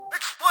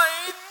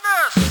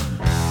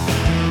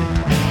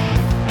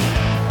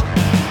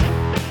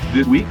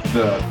This week,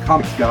 the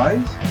Comics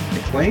Guys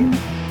explain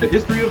the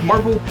history of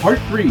Marvel Part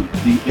 3,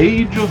 The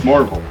Age of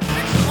Marvel.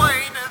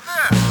 Explain this.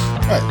 All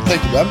right,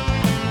 thank you,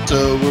 Ben.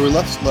 So where we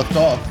left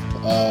off,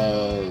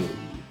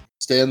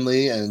 Stan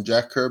Lee and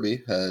Jack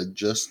Kirby had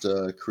just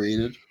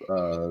created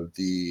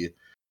the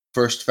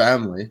first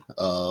family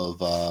of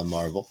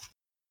Marvel.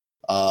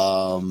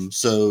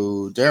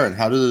 So Darren,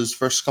 how did those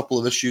first couple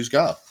of issues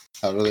go?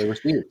 How do they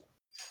receive?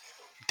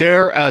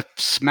 They're a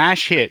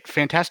smash hit.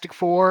 Fantastic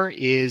Four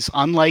is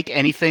unlike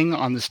anything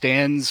on the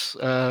stands,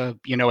 at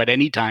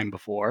any time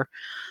before,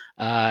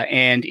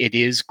 and it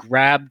is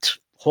grabbed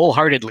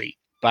wholeheartedly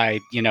by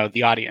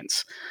the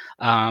audience.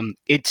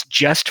 It's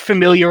just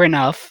familiar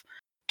enough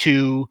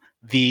to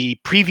the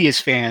previous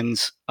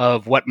fans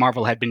of what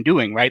Marvel had been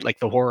doing, right? Like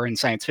the horror and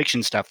science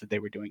fiction stuff that they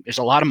were doing. There's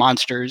a lot of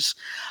monsters,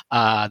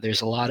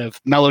 there's a lot of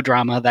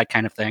melodrama, that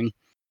kind of thing,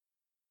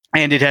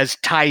 and it has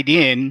tied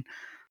in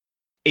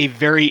a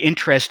very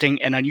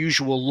interesting and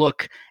unusual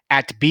look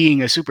at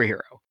being a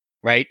superhero,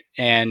 right?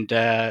 And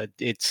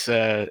it's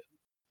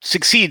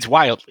succeeds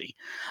wildly.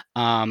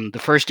 The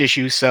first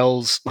issue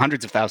sells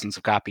hundreds of thousands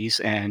of copies,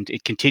 and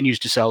it continues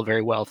to sell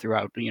very well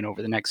throughout,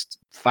 over the next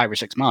 5 or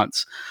 6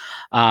 months.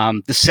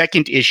 The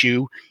second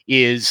issue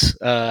is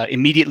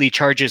immediately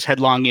charges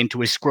headlong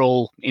into a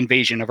Skrull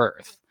invasion of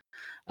Earth.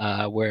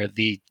 Where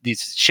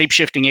these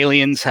shape-shifting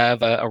aliens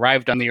have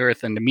arrived on the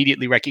Earth and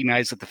immediately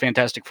recognize that the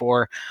Fantastic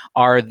Four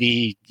are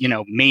the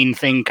main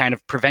thing kind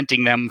of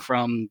preventing them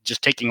from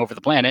just taking over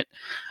the planet.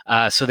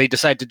 So they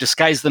decide to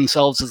disguise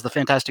themselves as the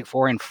Fantastic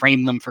Four and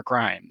frame them for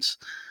crimes.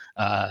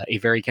 A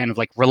very kind of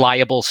like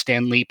reliable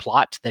Stan Lee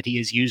plot that he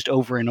has used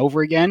over and over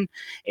again,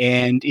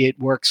 and it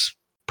works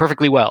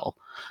perfectly well.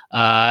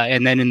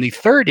 And then in the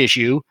third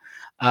issue,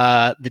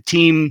 the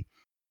team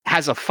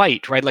has a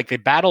fight, right? Like they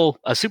battle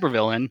a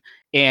supervillain,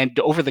 and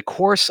over the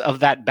course of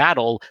that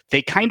battle,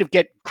 they kind of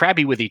get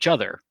crabby with each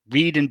other.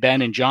 Reed and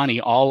Ben and Johnny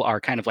all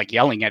are kind of like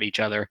yelling at each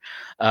other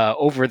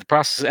over the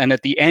process. And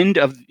at the end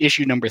of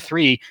issue number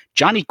 3,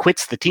 Johnny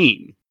quits the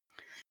team,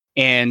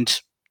 and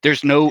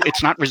it's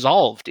not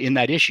resolved in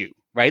that issue,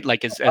 right?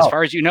 Like as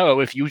far as you know,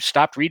 if you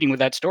stopped reading with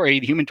that story,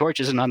 the Human Torch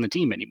isn't on the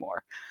team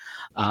anymore.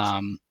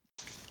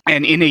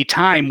 And in a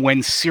time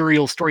when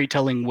serial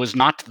storytelling was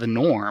not the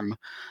norm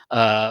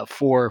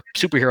for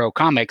superhero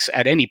comics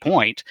at any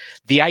point,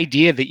 the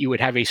idea that you would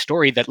have a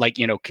story that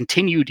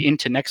continued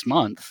into next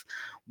month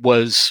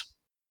was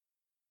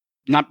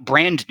not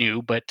brand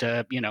new, but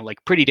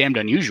pretty damned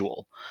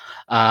unusual.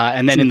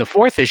 And then in the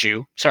fourth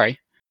issue, sorry.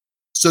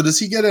 So does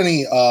he get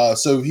any?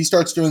 So he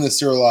starts doing this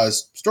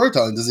serialized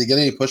storytelling. Does he get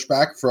any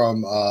pushback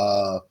from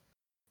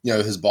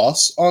his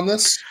boss on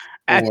this?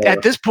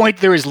 At this point,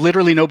 there is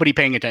literally nobody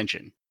paying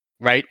attention.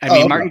 Right? I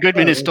mean, Martin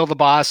Goodman is still the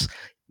boss.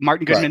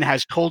 Martin Goodman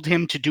has told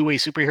him to do a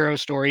superhero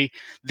story.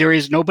 There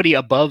is nobody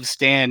above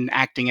Stan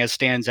acting as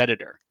Stan's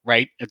editor,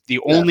 right? The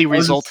only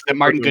result that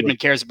Martin Goodman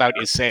cares about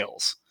is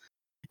sales.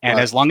 And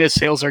as long as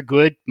sales are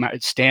good,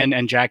 Stan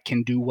and Jack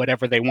can do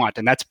whatever they want.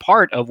 And that's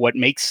part of what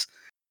makes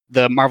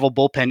the Marvel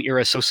bullpen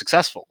era so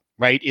successful,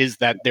 right? Is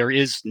that they're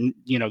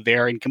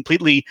in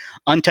completely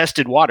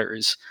untested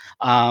waters,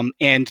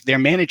 and their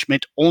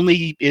management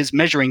only is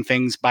measuring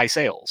things by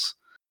sales.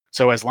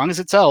 So as long as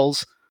it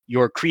sells,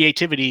 your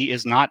creativity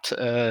is not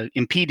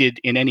impeded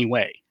in any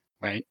way,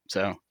 right?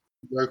 So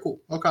very cool.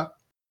 Okay.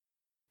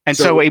 And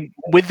so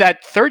with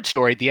that third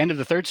story, at the end of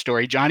the third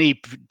story,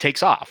 Johnny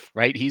takes off,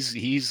 right?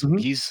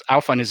 He's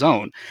off on his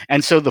own.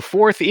 And so the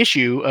fourth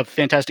issue of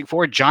Fantastic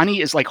Four,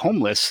 Johnny is like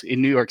homeless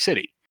in New York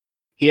City.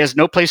 He has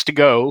no place to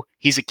go.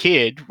 He's a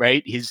kid,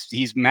 right?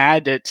 He's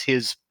mad at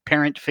his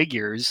parent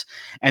figures.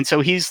 And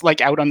so he's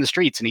like out on the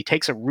streets, and he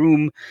takes a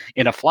room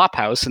in a flop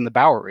house in the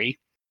Bowery.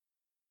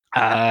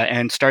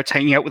 And starts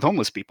hanging out with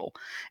homeless people.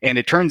 And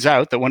it turns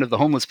out that one of the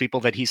homeless people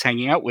that he's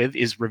hanging out with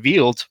is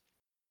revealed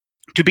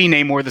to be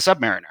Namor the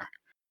Submariner,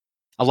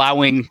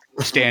 allowing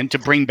Stan to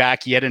bring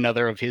back yet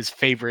another of his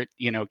favorite,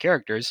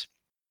 characters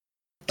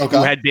who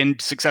had been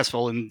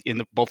successful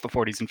in both the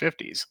 40s and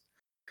 50s.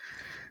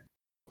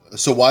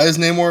 So why is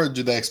Namor?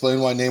 Do they explain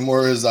why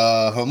Namor is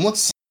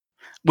homeless?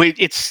 Wait,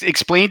 it's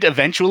explained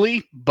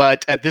eventually,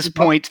 but at this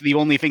point, the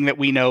only thing that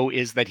we know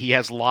is that he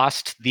has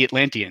lost the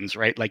Atlanteans,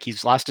 right? Like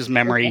he's lost his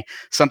memory. Okay.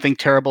 Something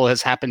terrible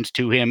has happened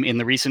to him in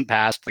the recent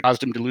past that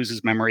caused him to lose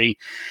his memory.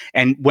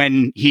 And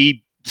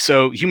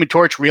so Human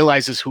Torch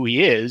realizes who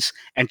he is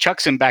and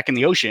chucks him back in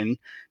the ocean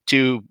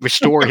to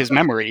restore his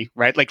memory,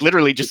 right? Like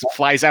literally just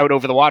flies out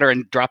over the water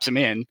and drops him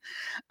in.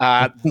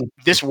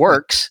 This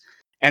works.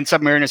 And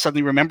Submariner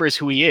suddenly remembers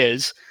who he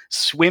is,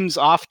 swims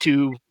off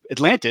to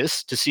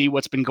Atlantis to see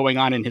what's been going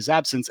on in his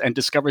absence, and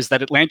discovers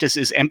that Atlantis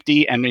is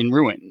empty and in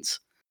ruins.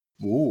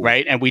 Ooh.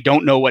 Right? And we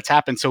don't know what's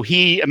happened. So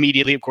he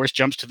immediately, of course,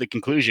 jumps to the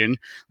conclusion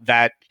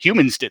that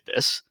humans did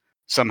this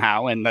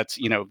somehow. And that's,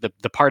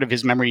 the part of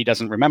his memory he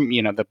doesn't remember,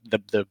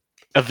 the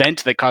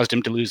event that caused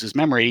him to lose his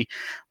memory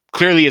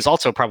clearly is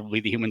also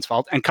probably the humans'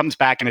 fault, and comes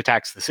back and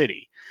attacks the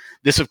city.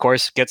 This, of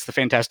course, gets the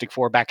Fantastic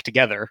Four back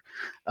together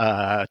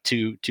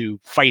to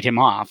fight him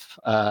off,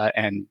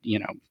 and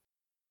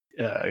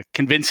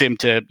convince him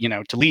to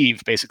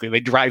leave. Basically, they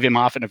drive him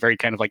off in a very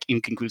kind of like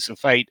inconclusive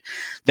fight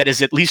that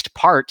is at least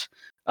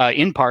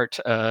in part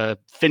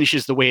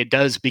finishes the way it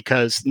does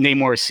because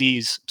Namor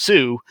sees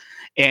Sue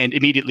and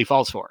immediately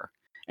falls for her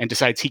and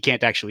decides he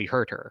can't actually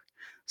hurt her.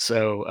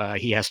 So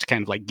he has to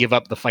kind of like give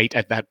up the fight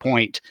at that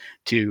point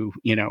to,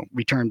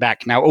 return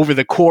back. Now, over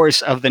the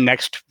course of the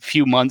next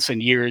few months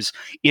and years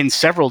in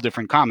several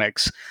different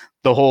comics,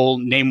 the whole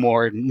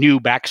Namor new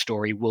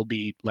backstory will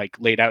be like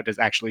laid out as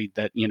actually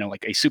that,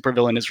 like a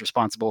supervillain is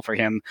responsible for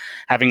him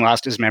having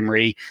lost his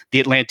memory. The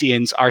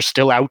Atlanteans are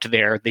still out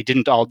there. They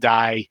didn't all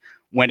die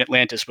when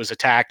Atlantis was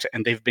attacked,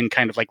 and they've been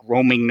kind of like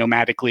roaming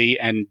nomadically,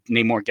 and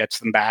Namor gets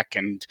them back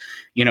and,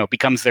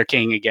 becomes their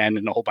king again,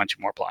 and a whole bunch of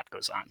more plot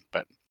goes on.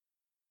 But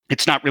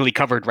it's not really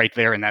covered right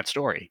there in that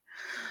story.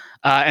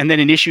 And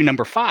then in issue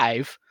number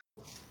 5,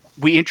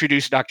 we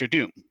introduce Dr.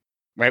 Doom,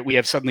 right? We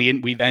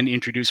then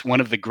introduce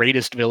one of the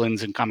greatest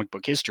villains in comic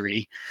book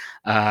history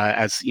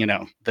as,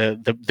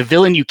 the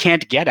villain you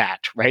can't get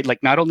at, right?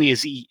 Like, not only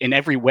is he in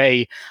every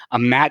way a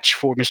match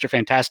for Mr.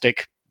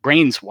 Fantastic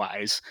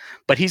brains-wise,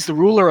 but he's the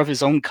ruler of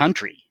his own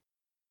country.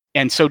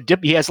 And so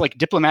he has like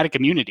diplomatic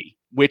immunity,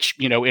 which,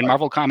 in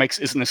Marvel Comics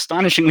is an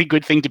astonishingly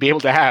good thing to be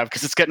able to have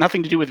because it's got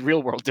nothing to do with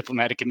real world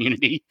diplomatic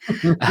immunity.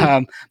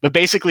 But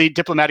basically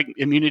diplomatic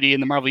immunity in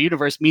the Marvel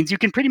universe means you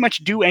can pretty much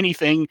do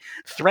anything,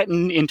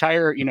 threaten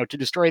to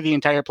destroy the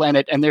entire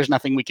planet, and there's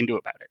nothing we can do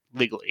about it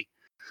legally.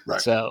 Right.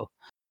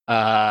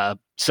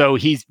 So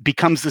he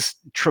becomes this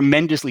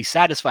tremendously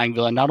satisfying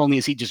villain. Not only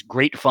is he just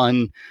great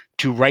fun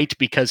to write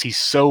because he's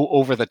so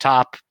over the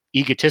top,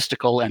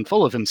 egotistical, and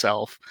full of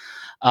himself,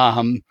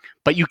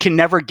 but you can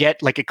never get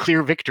like a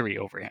clear victory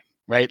over him,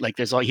 right? Like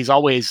he's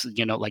always,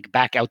 like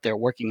back out there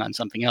working on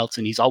something else,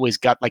 and he's always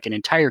got like an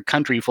entire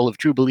country full of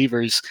true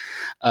believers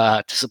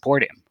to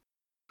support him.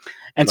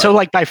 And so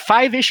like by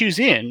 5 issues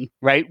in,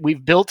 right,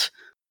 we've built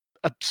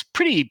a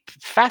pretty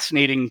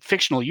fascinating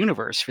fictional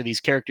universe for these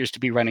characters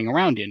to be running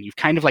around in. You've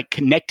kind of like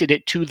connected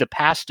it to the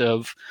past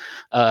of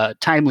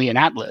Timely and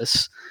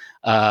Atlas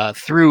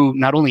through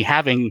not only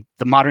having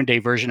the modern day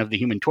version of the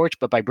Human Torch,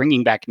 but by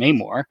bringing back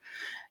Namor.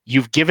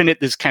 You've given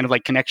it this kind of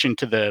like connection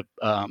to the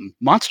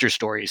monster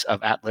stories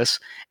of Atlas,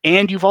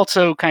 and you've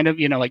also kind of,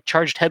 like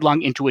charged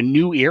headlong into a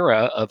new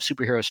era of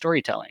superhero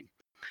storytelling.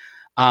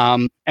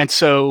 And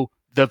so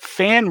the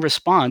fan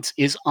response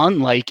is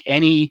unlike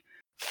any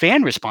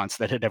fan response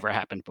that had ever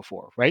happened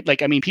before, right?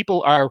 Like, I mean,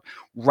 people are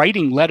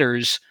writing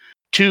letters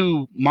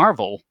to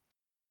Marvel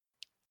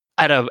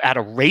at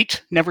a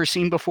rate never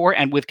seen before,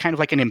 and with kind of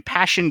like an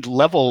impassioned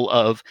level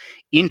of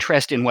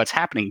interest in what's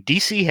happening.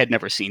 DC had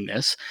never seen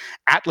this.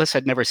 Atlas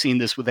had never seen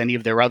this with any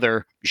of their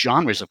other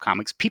genres of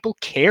comics. People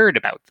cared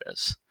about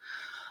this.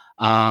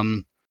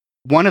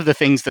 One of the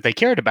things that they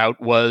cared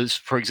about was,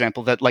 for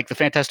example, that like the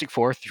Fantastic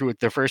Four through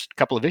their first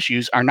couple of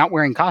issues are not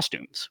wearing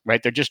costumes,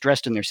 right? They're just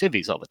dressed in their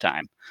civvies all the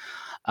time.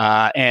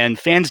 And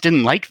fans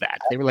didn't like that.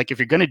 They were like, if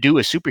you're going to do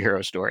a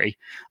superhero story,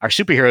 our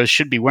superheroes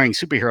should be wearing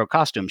superhero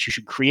costumes. You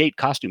should create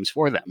costumes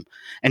for them.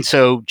 And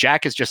so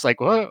Jack is just like,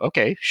 well,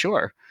 okay,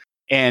 sure.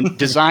 And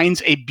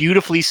designs a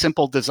beautifully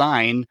simple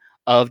design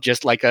of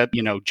just like a,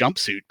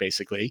 jumpsuit,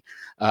 basically,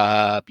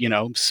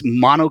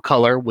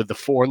 monocolor with the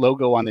 4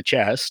 logo on the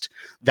chest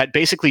that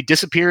basically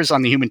disappears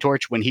on the Human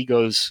Torch when he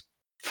goes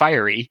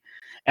fiery.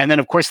 And then,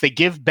 of course, they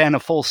give Ben a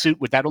full suit,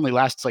 but that only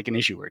lasts like an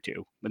issue or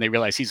two when they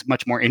realize he's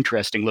much more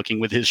interesting looking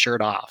with his shirt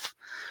off,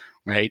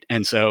 right?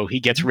 And so he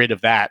gets rid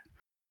of that.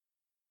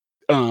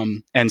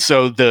 And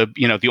so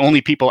the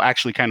only people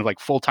actually kind of like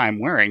full-time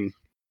wearing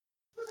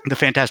the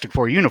Fantastic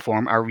Four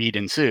uniform are Reed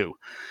and Sue.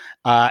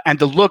 And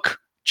the look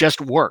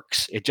just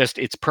works.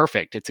 It's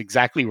perfect. It's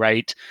exactly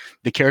right.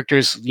 The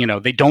characters,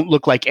 they don't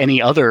look like any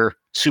other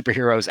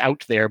superheroes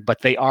out there,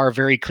 but they are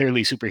very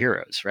clearly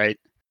superheroes, right?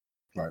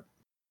 Right.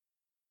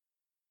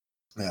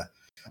 Yeah,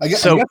 I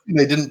guess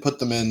they didn't put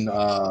them in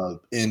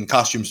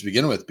costumes to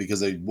begin with because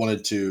they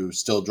wanted to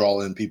still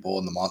draw in people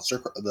in the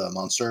monster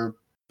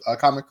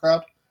comic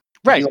crowd.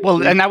 Right.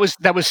 Well, and that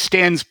was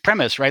Stan's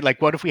premise, right?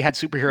 Like, what if we had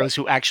superheroes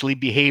who actually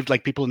behaved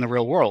like people in the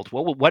real world?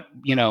 What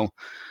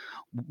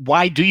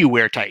why do you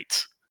wear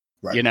tights?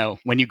 Right.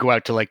 When you go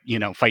out to like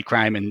fight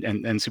crime and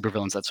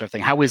supervillains, that sort of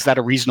thing. How is that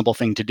a reasonable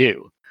thing to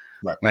do?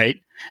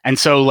 Right. And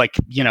so like,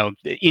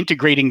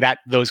 integrating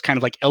those kind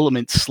of like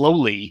elements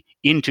slowly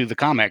into the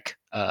comic,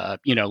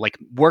 like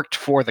worked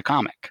for the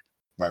comic.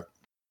 Right.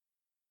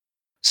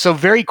 So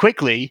very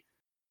quickly,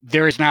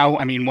 there is now,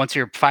 I mean, once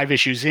you're 5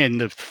 issues in,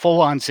 the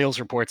full on sales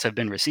reports have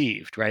been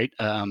received, right?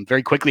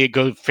 Very quickly,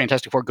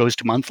 Fantastic Four goes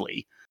to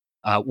monthly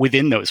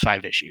within those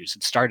 5 issues.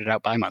 It started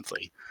out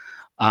bi-monthly.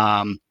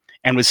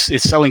 And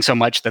is selling so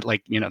much that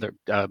like,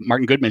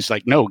 Martin Goodman's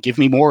like, no, give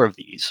me more of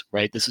these,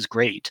 right? This is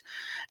great.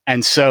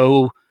 And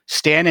so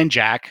Stan and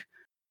Jack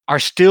are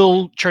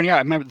still churning out. I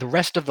remember the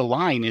rest of the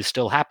line is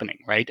still happening,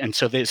 right? And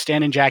so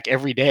Stan and Jack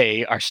every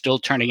day are still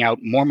turning out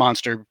more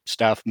monster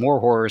stuff, more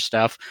horror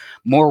stuff,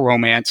 more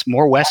romance,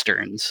 more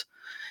Westerns.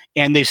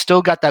 And they've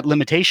still got that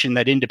limitation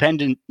that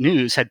independent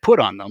news had put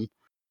on them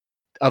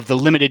of the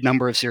limited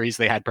number of series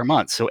they had per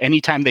month. So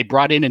anytime they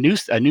brought in a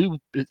new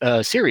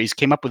series,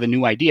 came up with a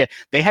new idea,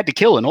 they had to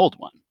kill an old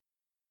one,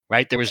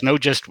 right? There was no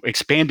just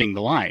expanding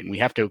the line. We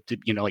have to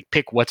like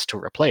pick what's to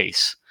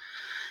replace.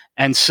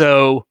 And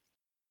so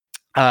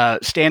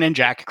Stan and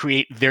Jack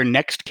create their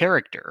next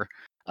character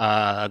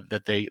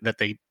that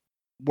they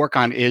work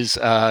on is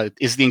the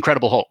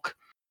Incredible Hulk.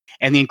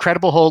 And the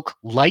Incredible Hulk,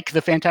 like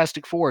the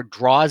Fantastic Four,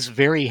 draws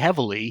very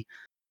heavily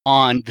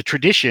on the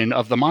tradition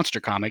of the monster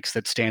comics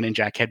that Stan and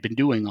Jack had been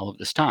doing all of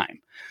this time.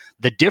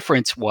 The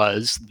difference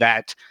was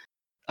that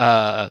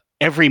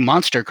every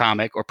monster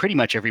comic, or pretty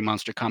much every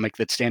monster comic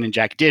that Stan and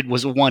Jack did,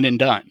 was a one and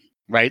done,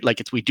 right?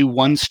 Like we do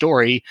one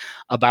story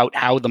about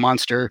how the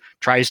monster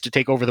tries to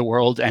take over the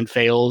world and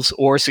fails,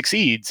 or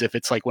succeeds if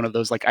it's like one of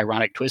those like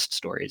ironic twist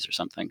stories or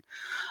something.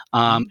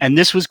 And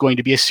this was going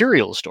to be a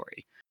serial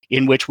story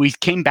in which we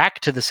came back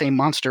to the same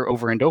monster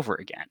over and over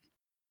again.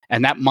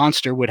 And that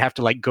monster would have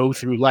to like go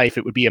through life.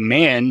 It would be a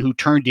man who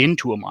turned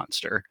into a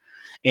monster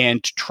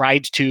and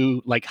tried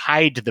to like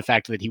hide the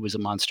fact that he was a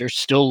monster,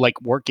 still like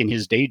work in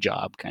his day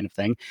job kind of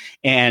thing,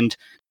 and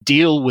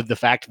deal with the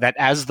fact that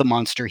as the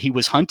monster, he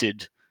was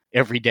hunted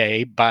every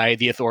day by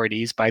the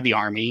authorities, by the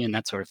army, and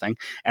that sort of thing.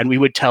 And we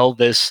would tell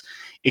this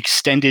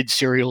extended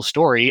serial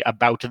story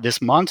about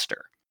this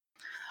monster.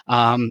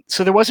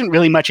 So there wasn't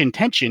really much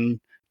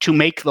intention to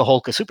make the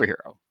Hulk a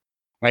superhero.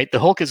 Right, the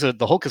Hulk is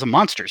a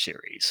monster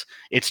series.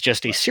 It's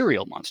just a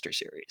serial monster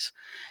series,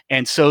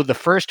 and so the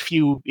first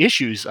few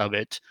issues of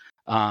it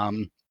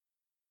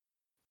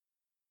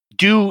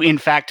do in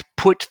fact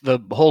put the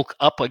Hulk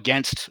up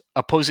against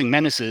opposing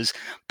menaces,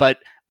 but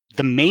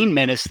the main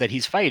menace that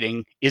he's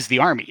fighting is the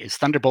army, is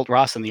Thunderbolt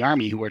Ross and the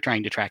army who are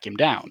trying to track him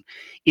down.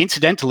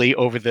 Incidentally,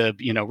 over the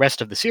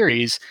rest of the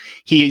series,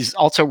 he's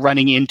also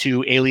running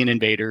into alien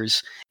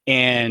invaders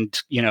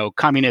and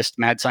communist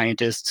mad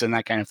scientists and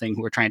that kind of thing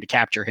who are trying to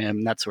capture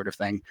him, that sort of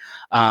thing.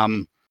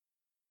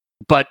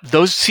 But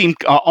those seem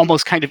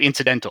almost kind of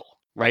incidental,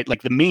 right?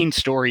 Like the main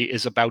story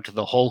is about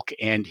the Hulk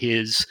and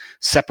his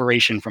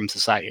separation from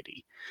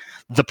society.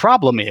 The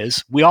problem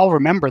is we all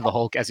remember the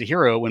Hulk as a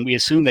hero when we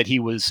assume that he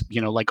was,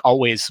 like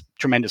always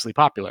tremendously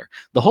popular.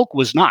 The Hulk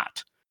was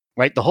not,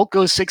 right? The Hulk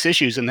goes 6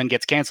 issues and then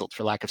gets canceled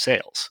for lack of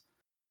sales.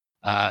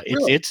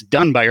 Really? It's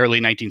done by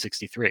early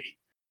 1963.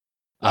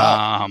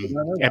 Wow.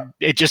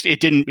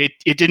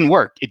 It didn't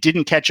work. It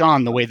didn't catch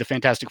on the way the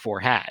Fantastic Four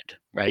had,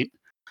 right?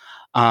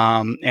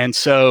 And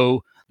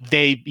so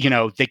they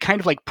kind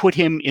of like put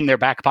him in their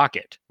back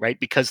pocket, right?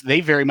 Because they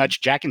very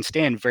much, Jack and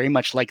Stan very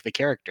much like the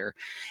character.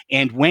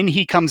 And when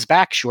he comes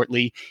back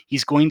shortly,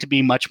 he's going to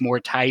be much more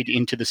tied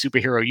into the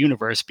superhero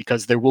universe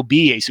because there will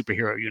be a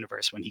superhero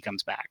universe when he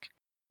comes back,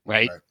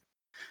 right?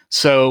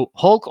 So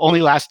Hulk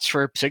only lasts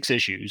for 6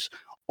 issues.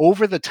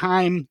 Over the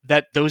time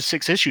that those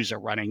 6 issues are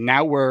running,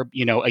 now we're,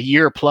 a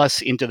year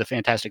plus into the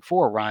Fantastic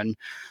Four run,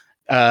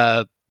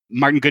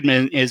 Martin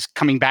Goodman is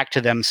coming back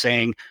to them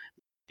saying,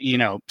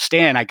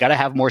 Stan, I got to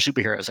have more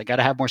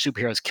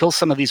superheroes. Kill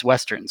some of these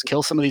Westerns,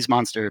 kill some of these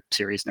monster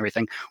series and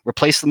everything.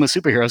 Replace them with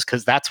superheroes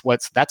because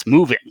that's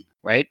moving,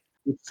 right?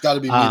 It's got to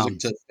be music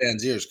to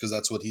Stan's ears because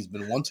that's what he's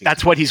been wanting.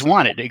 That's what he's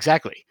wanted,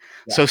 exactly.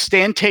 Yeah. So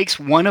Stan takes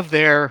one of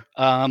their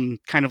kind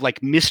of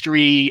like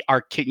mystery,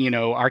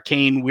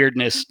 arcane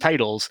weirdness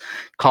titles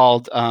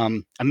called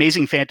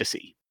Amazing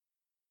Fantasy,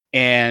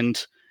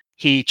 and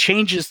he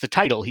changes the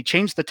title. He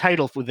changed the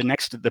title for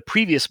the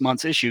previous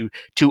month's issue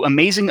to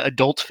Amazing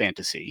Adult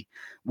Fantasy,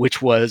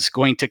 which was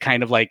going to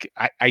kind of like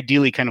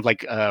ideally kind of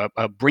like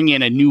bring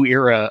in a new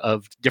era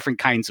of different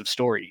kinds of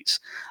stories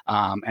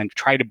and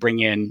try to bring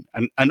in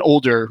an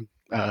older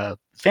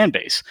fan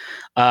base.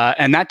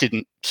 And that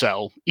didn't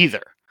sell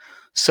either.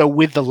 So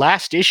with the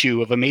last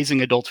issue of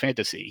Amazing Adult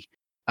Fantasy,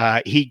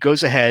 he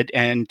goes ahead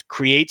and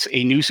creates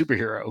a new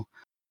superhero,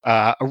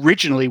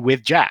 originally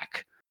with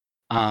Jack.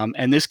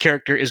 And this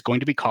character is going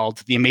to be called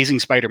The Amazing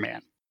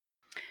Spider-Man.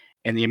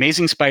 And The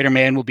Amazing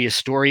Spider-Man will be a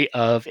story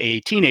of a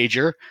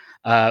teenager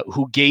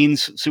who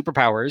gains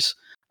superpowers,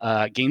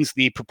 gains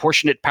the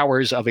proportionate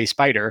powers of a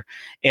spider,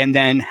 and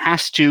then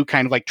has to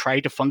kind of like try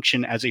to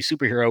function as a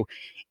superhero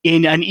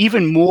in an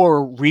even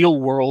more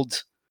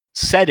real-world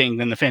setting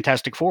than the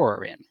Fantastic Four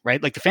are in,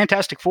 right? Like the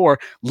Fantastic Four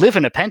live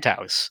in a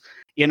penthouse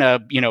in a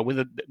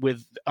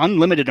with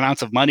unlimited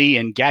amounts of money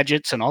and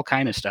gadgets and all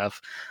kind of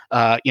stuff.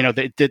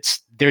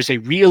 There's a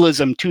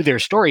realism to their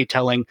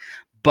storytelling,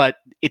 but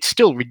it's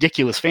still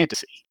ridiculous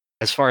fantasy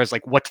as far as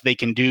like what they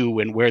can do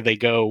and where they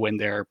go when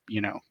they're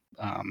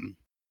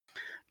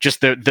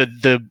just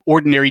the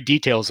ordinary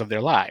details of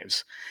their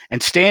lives.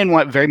 And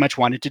Stan very much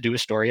wanted to do a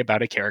story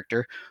about a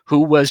character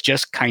who was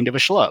just kind of a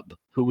schlub,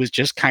 who was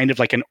just kind of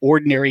like an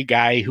ordinary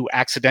guy who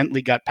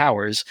accidentally got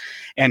powers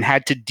and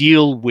had to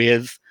deal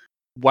with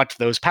what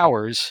those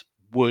powers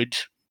would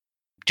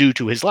do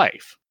to his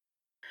life.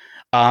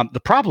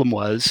 The problem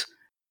was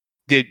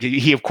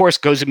he, of course,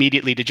 goes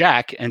immediately to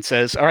Jack and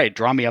says, all right,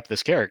 draw me up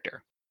this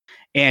character.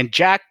 And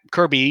Jack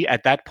Kirby,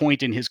 at that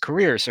point in his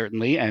career,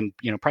 certainly, and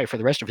probably for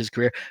the rest of his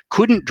career,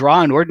 couldn't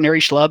draw an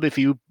ordinary schlub if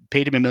you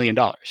paid him $1 million,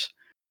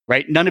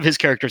 right? None of his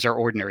characters are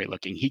ordinary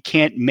looking. He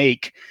can't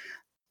make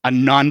a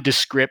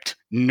nondescript,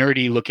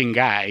 nerdy looking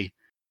guy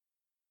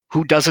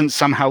who doesn't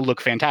somehow look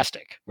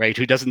fantastic, right?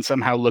 Who doesn't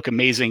somehow look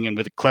amazing and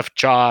with a cleft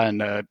jaw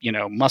and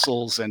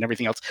muscles and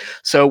everything else.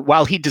 So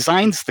while he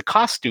designs the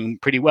costume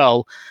pretty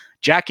well,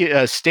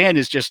 Stan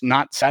is just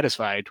not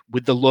satisfied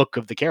with the look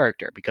of the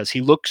character because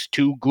he looks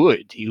too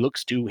good, he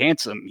looks too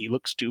handsome, he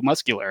looks too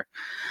muscular,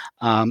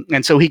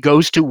 and so he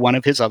goes to one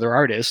of his other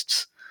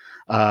artists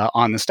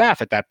on the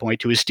staff at that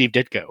point, who is Steve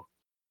Ditko,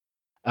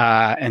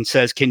 and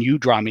says, "Can you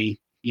draw me?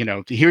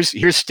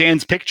 Here's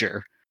Stan's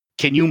picture.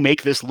 Can you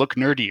make this look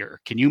nerdier?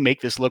 Can you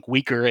make this look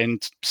weaker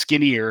and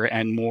skinnier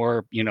and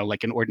more,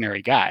 like an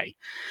ordinary guy?"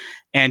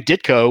 And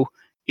Ditko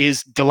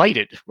is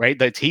delighted, right?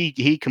 That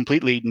he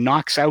completely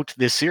knocks out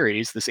this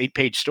series, this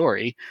 8-page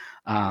story,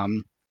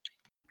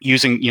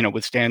 using,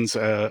 with Stan's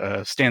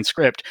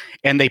script,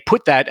 and they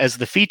put that as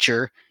the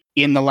feature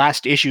in the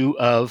last issue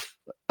of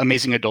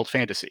Amazing Adult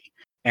Fantasy.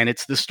 And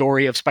it's the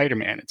story of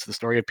Spider-Man. It's the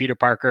story of Peter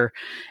Parker,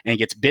 and he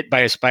gets bit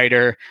by a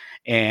spider,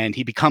 and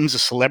he becomes a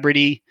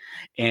celebrity,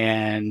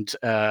 and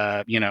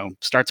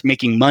starts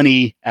making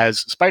money as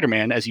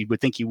Spider-Man, as you would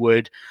think he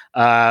would.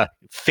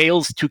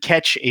 Fails to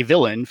catch a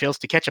villain, fails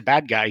to catch a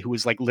bad guy who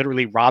is like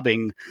literally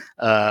robbing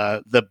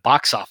the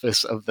box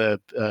office of the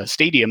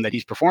stadium that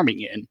he's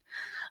performing in.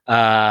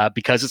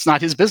 Because it's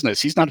not his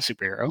business. He's not a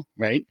superhero,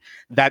 right?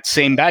 That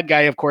same bad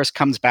guy, of course,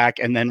 comes back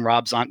and then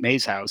robs Aunt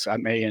May's house,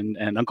 Aunt May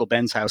and Uncle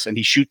Ben's house, and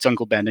he shoots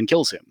Uncle Ben and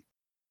kills him.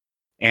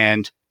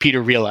 And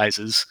Peter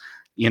realizes,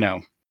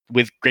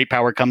 with great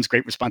power comes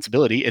great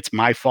responsibility. It's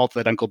my fault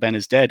that Uncle Ben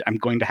is dead. I'm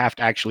going to have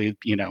to actually,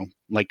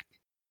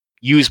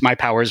 use my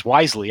powers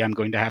wisely. I'm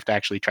going to have to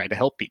actually try to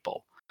help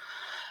people.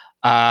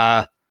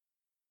 The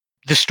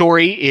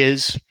story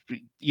is,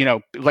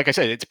 like I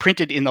said, it's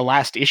printed in the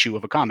last issue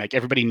of a comic.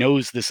 Everybody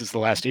knows this is the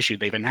last issue.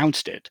 They've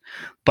announced it.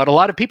 But a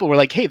lot of people were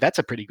like, hey, that's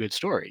a pretty good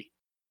story.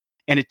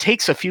 And it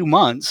takes a few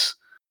months,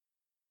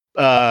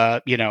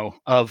 of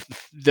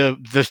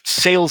the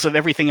sales of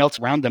everything else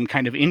around them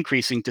kind of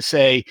increasing to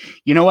say,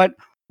 you know what,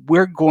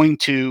 we're going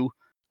to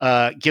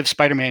give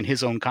Spider-Man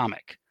his own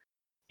comic.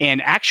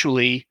 And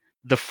actually,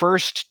 the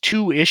first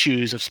 2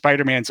 issues of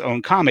Spider-Man's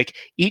own comic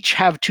each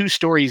have 2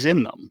 stories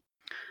in them,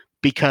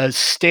 because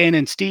Stan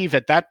and Steve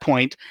at that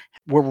point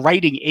were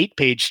writing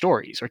 8-page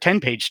stories or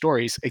 10-page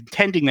stories,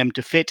 intending them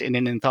to fit in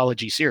an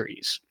anthology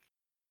series.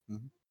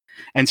 Mm-hmm.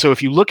 And so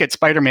if you look at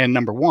Spider-Man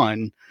number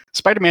 1,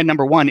 Spider-Man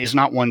number 1 is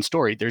not one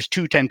story. There's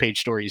 2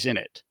 10-page stories in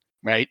it,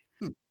 right?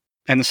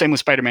 And the same with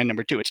Spider-Man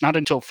number 2. It's not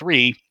until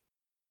 3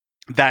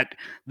 that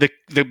the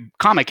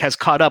comic has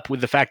caught up with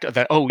the fact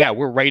that, oh yeah,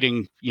 we're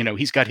writing,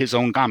 he's got his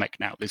own comic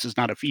now. This is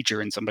not a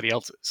feature in somebody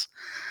else's.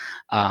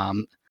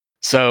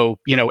 So,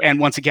 and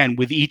once again,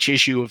 with each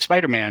issue of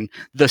Spider-Man,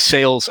 the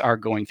sales are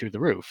going through the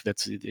roof.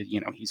 That's,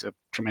 he's a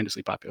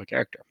tremendously popular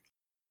character.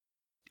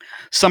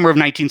 Summer of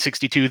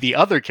 1962, the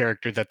other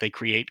character that they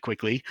create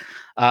quickly,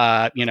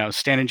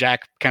 Stan and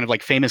Jack kind of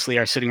like famously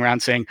are sitting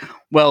around saying,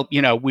 well,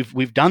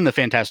 we've done the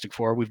Fantastic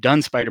Four, we've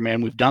done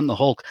Spider-Man, we've done the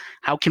Hulk.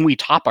 How can we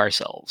top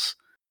ourselves?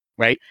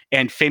 Right.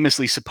 And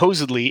famously,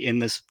 supposedly in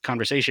this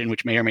conversation,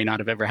 which may or may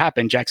not have ever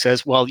happened, Jack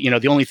says, well,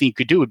 the only thing you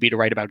could do would be to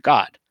write about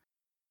God.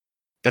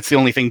 That's the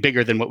only thing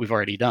bigger than what we've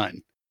already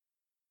done.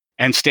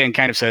 And Stan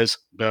kind of says,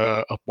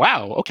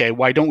 wow, okay,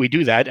 why don't we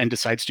do that? And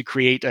decides to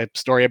create a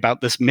story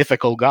about this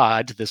mythical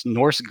god, this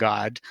Norse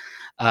god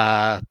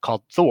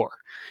called Thor.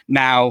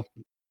 Now,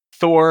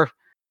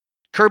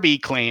 Kirby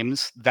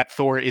claims that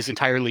Thor is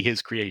entirely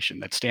his creation,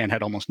 that Stan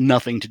had almost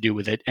nothing to do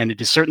with it. And it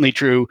is certainly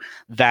true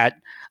that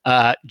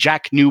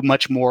Jack knew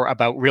much more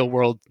about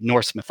real-world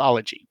Norse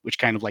mythology, which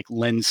kind of like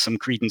lends some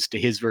credence to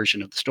his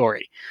version of the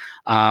story.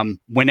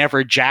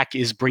 Whenever Jack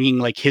is bringing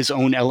like his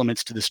own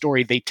elements to the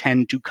story, they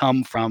tend to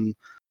come from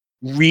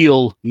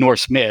real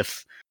Norse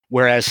myth,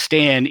 whereas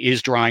Stan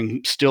is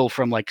drawing still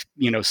from like,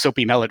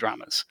 soapy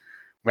melodramas,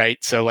 right?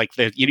 So like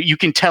you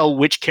can tell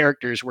which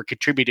characters were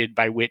contributed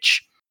by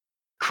which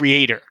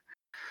creator.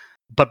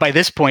 But by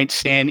this point,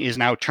 Stan is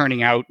now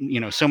turning out,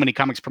 so many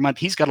comics per month.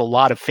 He's got a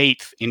lot of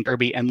faith in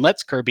Kirby and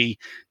lets Kirby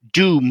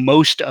do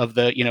most of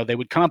the, they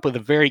would come up with a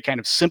very kind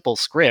of simple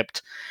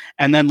script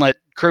and then let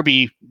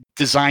Kirby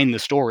design the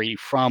story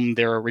from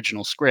their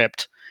original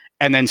script.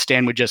 And then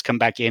Stan would just come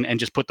back in and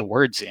just put the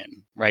words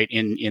in, right,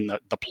 in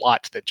the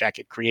plot that Jack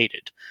had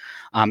created.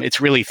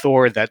 It's really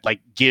Thor that like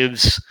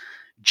gives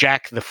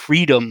Jack the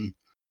freedom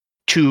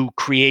to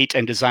create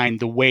and design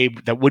the way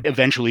that would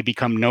eventually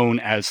become known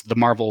as the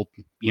Marvel,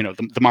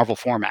 the Marvel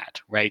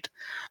format, right?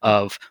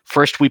 Of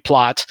first we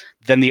plot,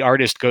 then the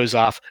artist goes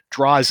off,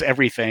 draws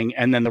everything,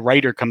 and then the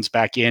writer comes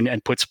back in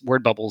and puts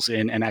word bubbles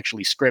in and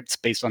actually scripts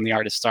based on the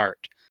artist's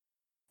art,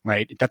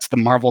 right? That's the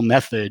Marvel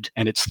method,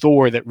 and it's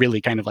Thor that really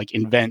kind of like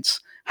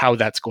invents how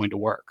that's going to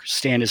work.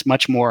 Stan is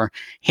much more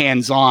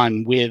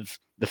hands-on with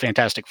the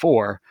Fantastic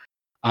Four.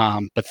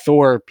 But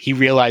Thor, he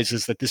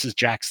realizes that this is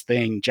Jack's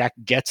thing. Jack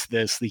gets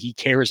this, that he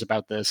cares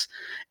about this,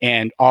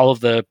 and all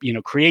of the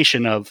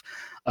creation of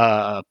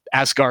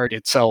Asgard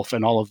itself,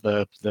 and all of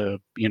the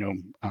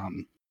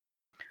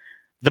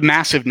the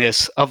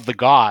massiveness of the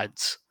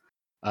gods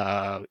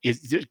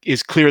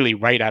is clearly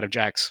right out of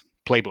Jack's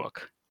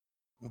playbook.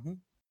 Mhm.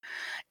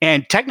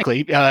 And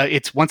technically,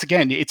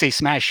 it's a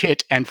smash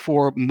hit. And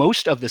for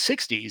most of the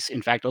 60s,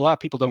 in fact, a lot of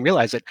people don't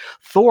realize it,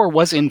 Thor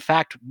was in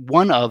fact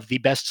one of the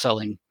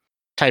best-selling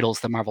titles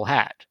that Marvel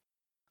had.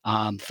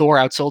 Thor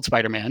outsold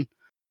Spider-Man.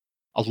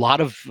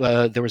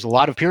 There was a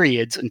lot of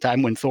periods in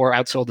time when Thor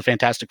outsold the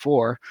Fantastic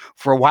Four.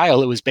 For a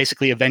while, it was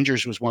basically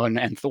Avengers was 1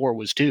 and Thor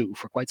was 2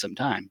 for quite some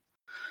time.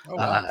 Oh,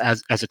 wow.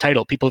 As a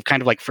title, people have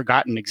kind of like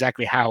forgotten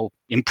exactly how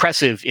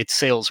impressive its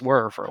sales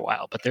were for a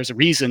while, but there's a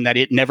reason that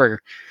it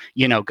never,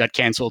 got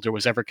canceled or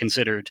was ever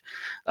considered,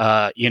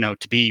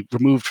 to be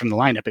removed from the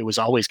lineup. It was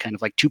always kind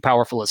of like too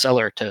powerful a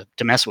seller to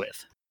mess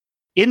with.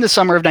 In the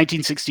summer of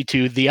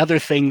 1962, the other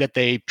thing that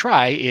they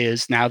try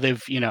is now they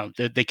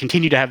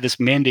continue to have this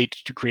mandate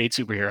to create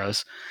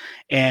superheroes,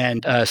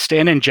 and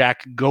Stan and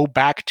Jack go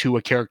back to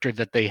a character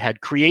that they had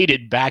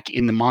created back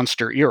in the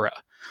Monster era.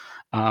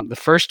 The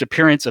first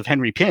appearance of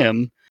Henry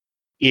Pym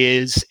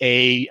is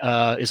a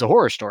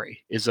horror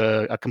story, is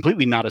a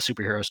completely not a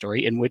superhero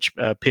story, in which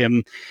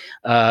Pym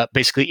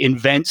basically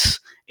invents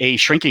a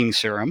shrinking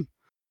serum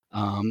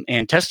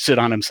and tests it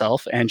on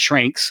himself and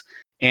shrinks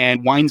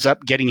and winds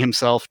up getting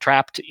himself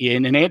trapped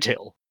in an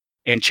anthill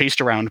and chased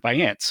around by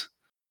ants,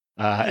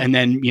 and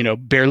then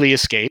barely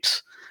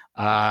escapes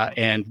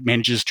and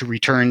manages to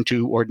return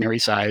to ordinary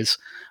size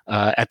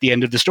at the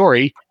end of the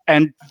story.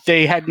 And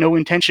they had no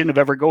intention of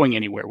ever going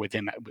anywhere with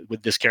him,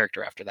 with this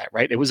character after that,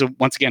 right? It was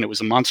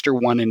a monster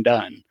one and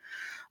done.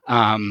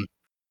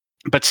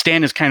 But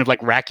Stan is kind of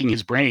like racking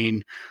his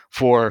brain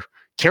for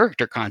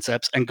character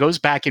concepts and goes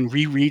back and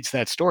rereads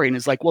that story and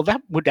is like, well, that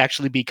would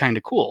actually be kind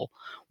of cool.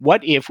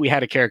 What if we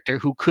had a character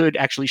who could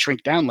actually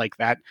shrink down like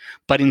that,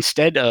 but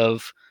instead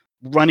of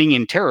running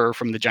in terror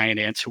from the giant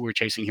ants who were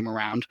chasing him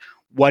around,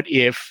 what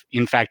if,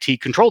 in fact, he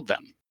controlled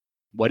them?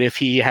 What if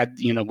he had,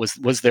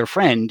 was their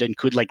friend and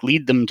could like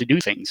lead them to do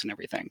things and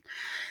everything?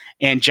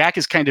 And Jack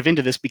is kind of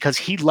into this because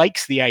he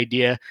likes the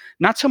idea,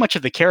 not so much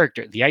of the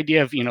character. The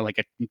idea of, like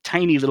a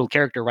tiny little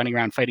character running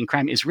around fighting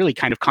crime is really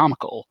kind of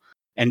comical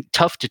and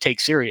tough to take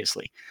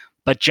seriously.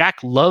 But Jack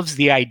loves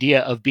the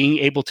idea of being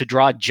able to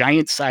draw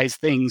giant-sized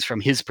things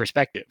from his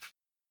perspective,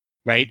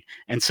 right?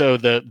 And so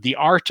the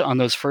art on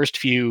those first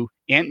few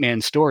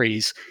Ant-Man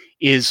stories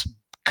is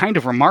kind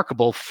of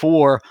remarkable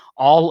for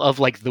all of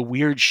like the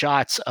weird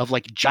shots of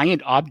like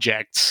giant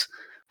objects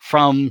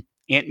from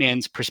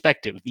Ant-Man's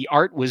perspective. The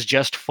art was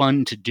just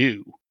fun to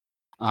do.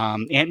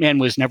 Ant-Man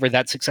was never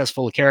that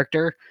successful a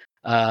character.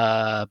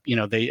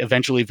 They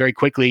eventually very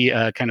quickly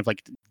kind of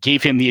like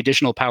gave him the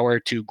additional power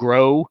to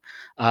grow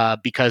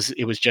because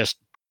it was just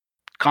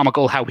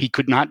comical how he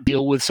could not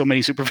deal with so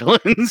many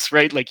supervillains,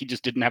 right? Like he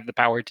just didn't have the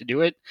power to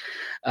do it.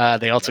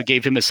 They also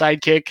gave him a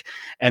sidekick,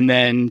 and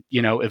then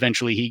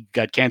eventually he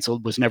got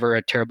canceled. Was never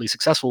a terribly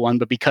successful one,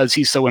 but because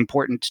he's so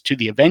important to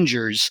the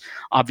Avengers,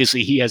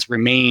 obviously he has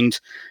remained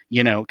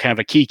kind of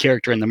a key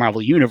character in the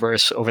Marvel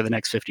universe over the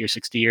next 50 or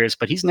 60 years.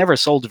 But he's never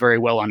sold very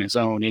well on his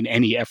own in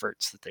any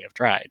efforts that they have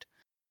tried.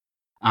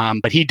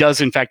 But he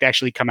does, in fact,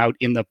 actually come out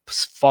in the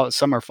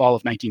summer, fall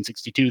of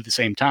 1962, the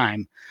same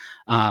time,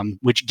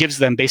 which gives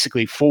them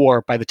basically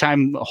 4. By the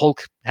time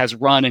Hulk has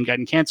run and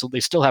gotten canceled, they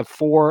still have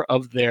 4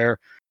 of their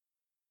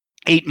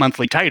 8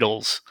 monthly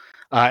titles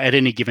at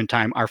any given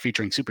time are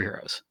featuring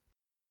superheroes.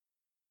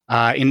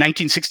 In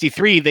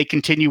 1963, they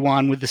continue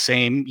on with the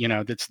same,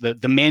 that's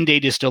the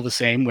mandate is still the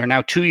same. We're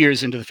now 2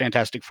 years into the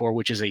Fantastic Four,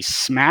 which is a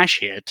smash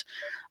hit.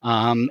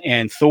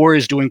 And Thor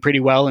is doing pretty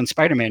well, and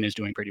Spider-Man is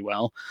doing pretty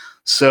well.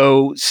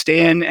 So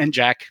Stan and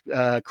Jack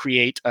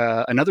create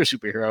another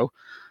superhero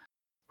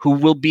who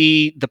will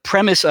be, the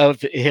premise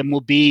of him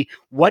will be,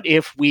 what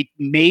if we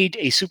made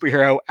a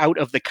superhero out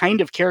of the kind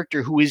of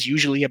character who is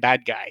usually a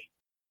bad guy,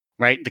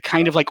 right? The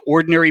kind of like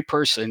ordinary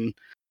person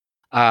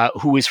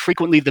who is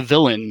frequently the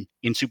villain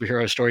in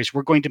superhero stories.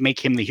 We're going to make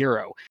him the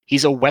hero.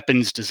 He's a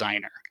weapons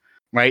designer,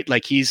 right?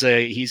 Like he's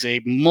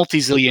a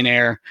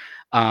multi-zillionaire.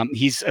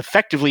 He's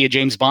effectively a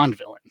James Bond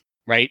villain,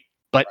 right?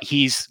 But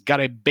he's got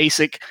a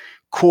basic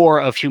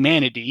core of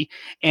humanity,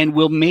 and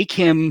we'll make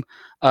him,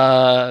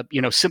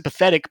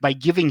 sympathetic by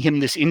giving him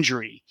this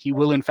injury. He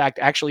will, in fact,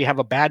 actually have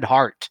a bad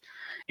heart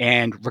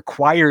and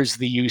requires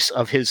the use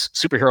of his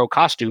superhero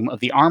costume,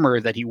 of the armor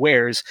that he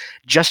wears,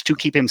 just to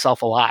keep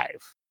himself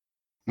alive,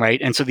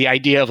 right? And so the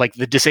idea of like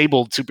the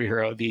disabled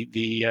superhero,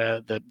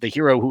 the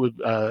hero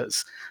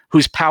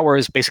whose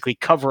powers basically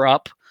cover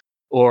up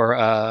or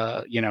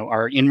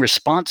are in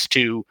response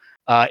to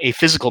a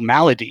physical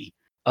malady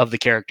of the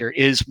character,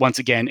 is once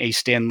again a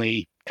Stan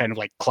Lee kind of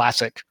like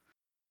classic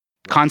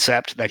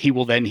concept that he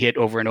will then hit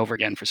over and over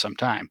again for some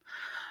time.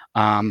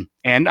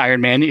 And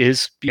Iron Man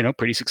is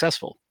pretty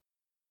successful.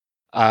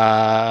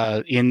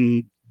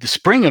 In the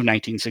spring of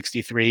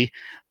 1963,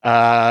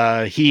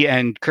 he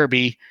and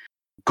Kirby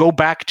go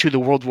back to the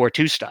World War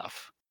II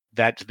stuff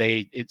that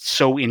they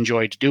so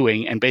enjoyed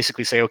doing, and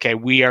basically say, okay,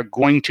 we are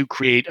going to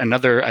create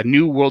a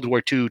new World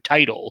War II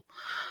title,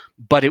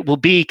 but it will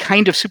be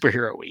kind of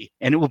superhero-y,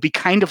 and it will be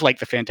kind of like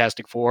the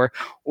Fantastic Four,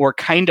 or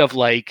kind of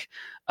like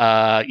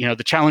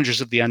the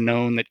Challengers of the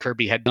Unknown that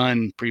Kirby had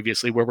done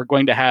previously, where we're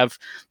going to have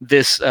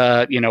this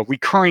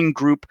recurring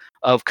group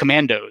of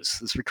commandos,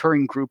 this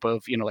recurring group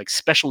of like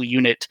special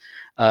unit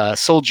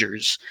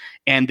soldiers,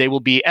 and they will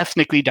be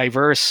ethnically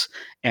diverse,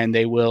 and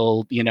they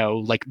will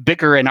like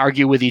bicker and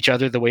argue with each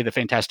other the way the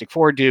Fantastic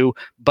Four do,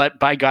 but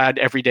by God,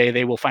 every day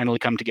they will finally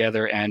come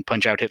together and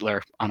punch out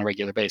Hitler on a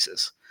regular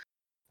basis.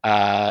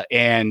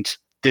 And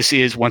this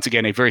is once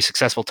again a very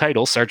successful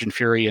title. Sergeant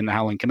Fury and the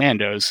Howling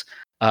Commandos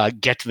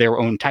get their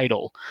own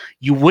title.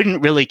 You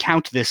wouldn't really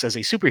count this as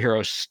a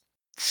superhero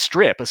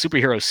strip, a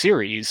superhero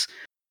series,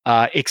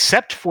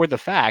 except for the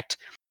fact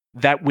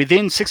that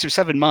within 6 or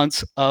 7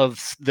 months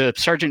of the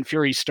Sergeant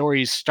Fury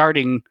stories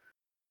starting,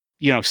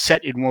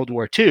 set in World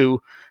War II,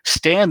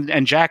 Stan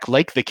and Jack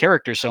like the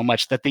character so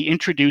much that they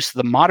introduce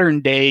the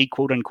modern day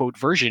quote unquote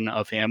version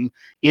of him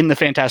in the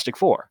Fantastic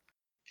Four.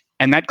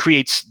 And that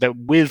creates that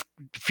with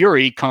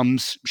Fury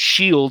comes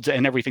S.H.I.E.L.D.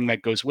 and everything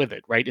that goes with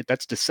it, right?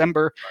 That's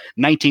December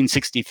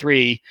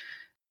 1963.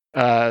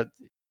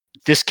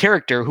 This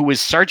character, who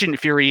is Sergeant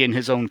Fury in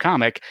his own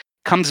comic,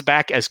 comes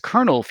back as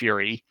Colonel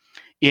Fury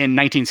in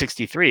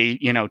 1963,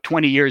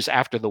 20 years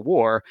after the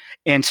war,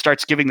 and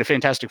starts giving the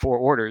Fantastic Four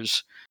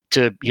orders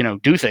to,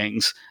 do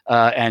things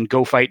and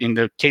go fight. In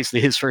the case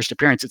of his first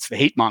appearance, it's the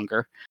Hate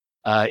Monger,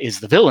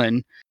 is the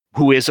villain,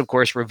 who is, of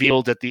course,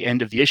 revealed at the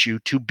end of the issue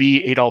to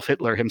be Adolf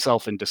Hitler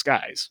himself in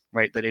disguise,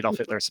 right? That Adolf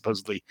Hitler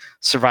supposedly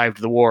survived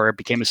the war,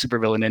 became a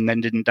supervillain, and then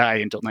didn't die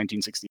until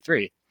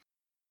 1963.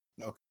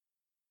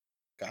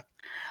 Okay.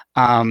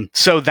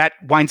 So that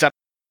winds up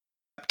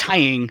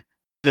tying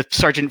the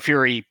Sergeant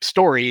Fury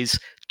stories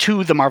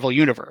to the Marvel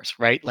Universe,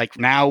 right? Like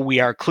now we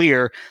are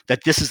clear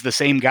that this is the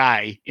same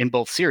guy in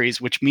both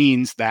series, which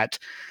means that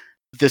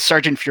the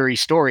Sergeant Fury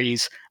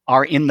stories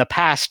are in the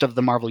past of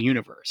the Marvel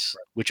Universe,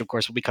 which of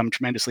course will become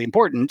tremendously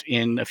important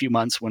in a few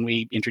months when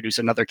we introduce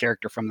another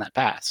character from that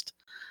past.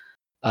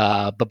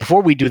 But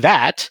before we do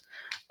that,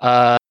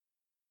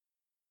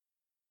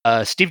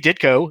 Steve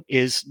Ditko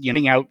is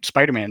getting out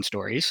Spider-Man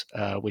stories,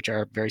 which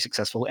are very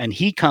successful, and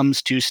he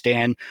comes to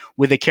Stan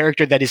with a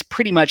character that is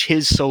pretty much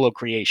his solo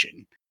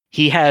creation.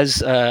 He has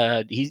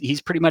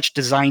he's pretty much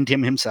designed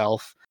him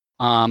himself.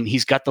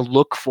 He's got the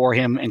look for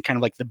him and kind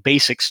of like the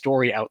basic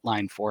story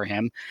outline for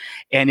him.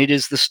 And it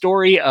is the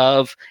story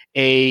of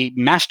a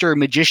master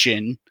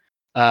magician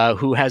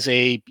who has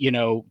a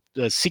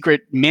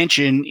secret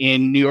mansion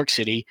in New York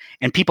City,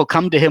 and people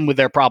come to him with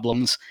their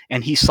problems,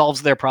 and he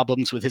solves their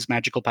problems with his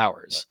magical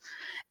powers.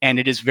 And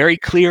it is very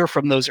clear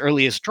from those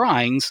earliest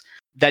drawings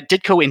that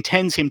Ditko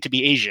intends him to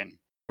be Asian,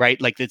 right?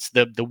 Like it's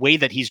the way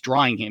that he's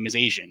drawing him is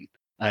Asian.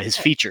 His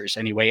features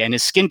anyway, and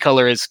his skin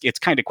color it's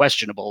kind of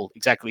questionable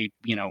exactly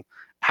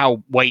how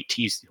white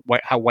he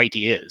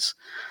is.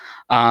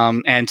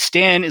 And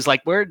Stan is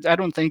like, I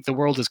don't think the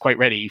world is quite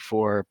ready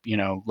for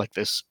like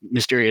this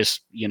mysterious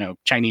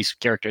Chinese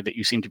character that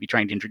you seem to be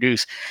trying to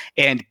introduce,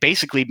 and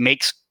basically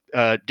makes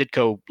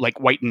Ditko like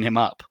whiten him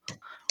up,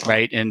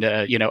 right? And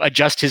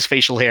adjust his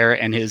facial hair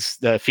and his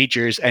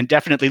features, and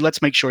definitely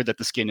let's make sure that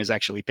the skin is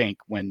actually pink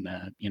when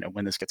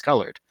when this gets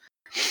colored.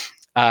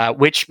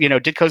 Which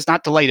Ditko's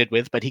not delighted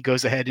with, but he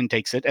goes ahead and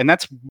takes it. And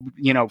that's,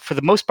 for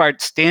the most part,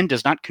 Stan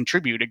does not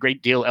contribute a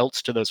great deal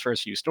else to those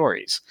first few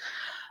stories.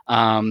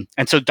 And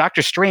so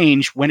Doctor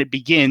Strange, when it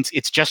begins,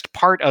 it's just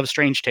part of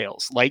Strange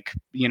Tales. Like,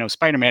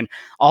 Spider-Man,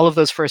 all of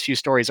those first few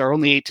stories are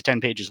only 8 to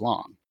 10 pages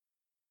long.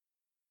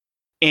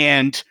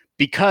 And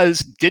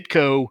because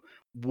Ditko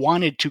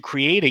wanted to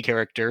create a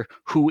character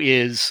who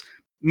is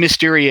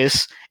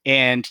mysterious,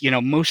 and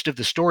most of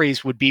the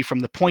stories would be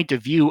from the point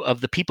of view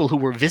of the people who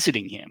were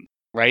visiting him,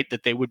 right?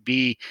 That they would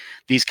be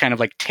these kind of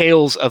like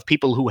tales of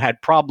people who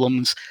had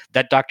problems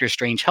that Doctor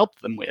Strange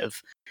helped them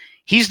with.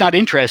 He's not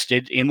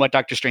interested in what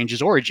Doctor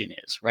Strange's origin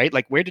is, right?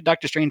 Like, where did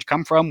Doctor Strange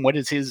come from? What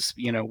is his,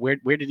 where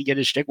did he get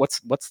his shtick?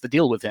 What's the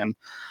deal with him?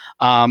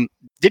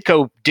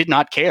 Ditko did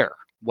not care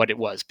what it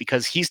was,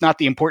 because he's not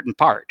the important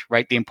part,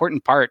 right? The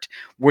important part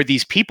were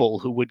these people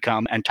who would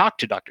come and talk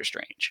to Doctor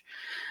Strange.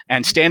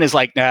 And Stan is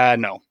like,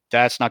 no,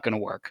 that's not going to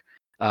work.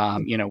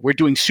 We're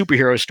doing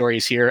superhero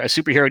stories here. A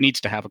superhero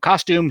needs to have a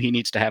costume. He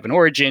needs to have an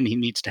origin. He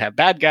needs to have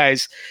bad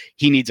guys.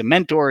 He needs a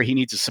mentor. He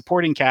needs a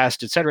supporting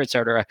cast, et cetera, et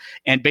cetera.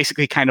 And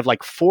basically kind of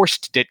like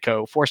forced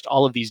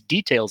all of these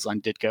details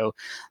on Ditko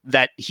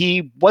that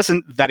he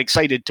wasn't that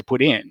excited to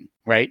put in,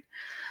 right?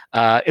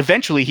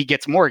 Eventually he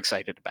gets more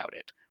excited about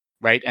it.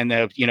 Right. And,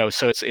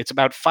 so it's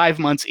about 5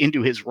 months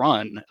into his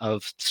run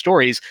of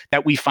stories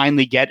that we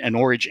finally get an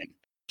origin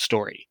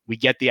story. We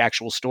get the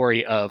actual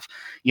story of,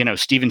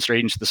 Stephen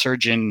Strange, the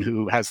surgeon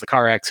who has the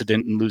car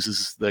accident and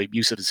loses the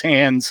use of his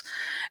hands,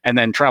 and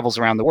then travels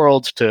around the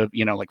world to,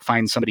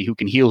 find somebody who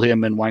can heal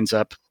him, and winds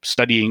up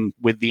studying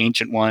with the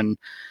Ancient One,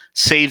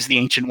 saves the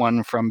Ancient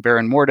One from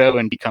Baron Mordo,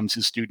 and becomes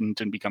his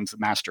student and becomes the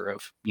master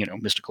of,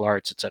 mystical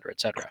arts, et cetera,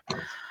 et cetera.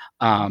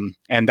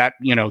 And that,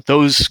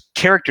 those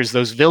characters,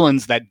 those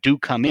villains that do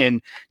come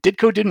in,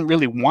 Ditko didn't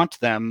really want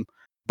them.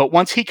 But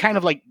once he kind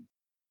of like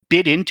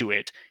bit into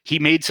it, he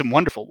made some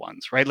wonderful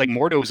ones, right? Like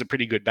Mordo is a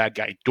pretty good bad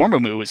guy.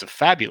 Dormammu is a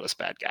fabulous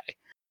bad guy.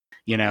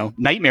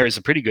 Nightmare is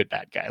a pretty good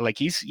bad guy. Like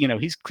he's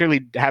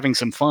clearly having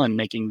some fun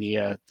making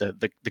the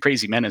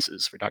crazy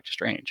menaces for Doctor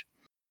Strange.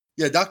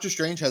 Yeah, Doctor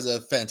Strange has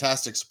a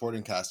fantastic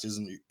supporting cast.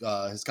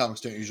 His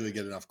comics don't usually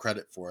get enough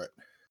credit for it.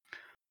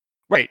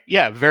 Right.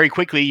 Yeah. Very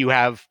quickly, you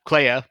have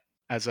Clea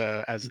as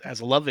a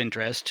love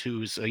interest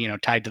who's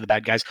tied to the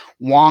bad guys.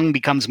 Wong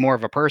becomes more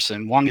of a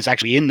person. Wong is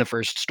actually in the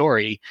first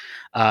story,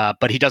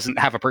 but he doesn't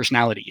have a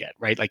personality yet,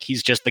 right? Like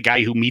he's just the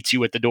guy who meets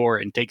you at the door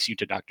and takes you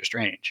to Doctor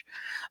Strange.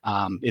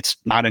 It's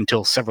not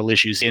until several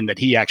issues in that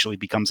he actually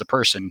becomes a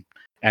person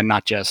and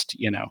not just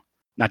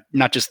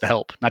not just the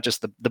help, not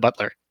just the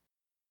butler.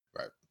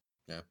 Right.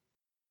 Yeah.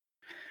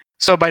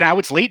 So by now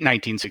it's late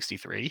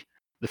 1963.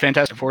 The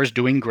Fantastic Four is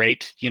doing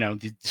great.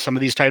 Some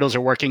of these titles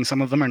are working,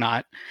 some of them are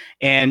not.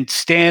 And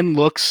Stan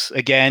looks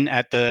again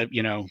at the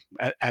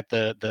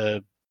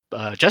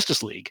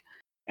Justice League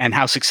and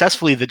how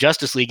successfully the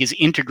Justice League is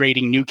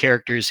integrating new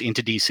characters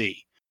into DC,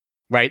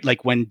 right?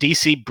 Like when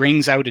DC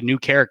brings out a new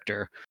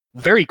character,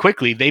 very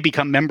quickly they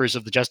become members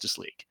of the Justice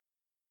League,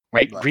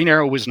 right? Green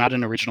Arrow was not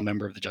an original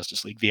member of the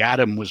Justice League. The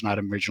Atom was not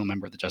an original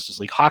member of the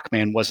Justice League.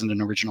 Hawkman wasn't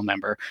an original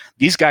member.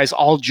 These guys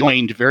all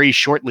joined very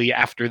shortly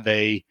after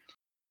they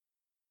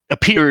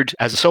appeared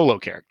as a solo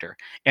character,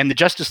 and the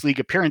Justice League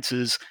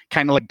appearances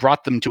kind of like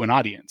brought them to an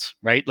audience,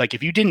 right? Like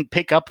if you didn't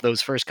pick up those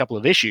first couple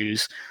of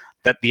issues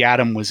that the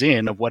Atom was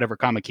in, of whatever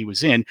comic he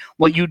was in,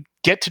 well, you'd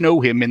get to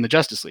know him in the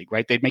Justice League,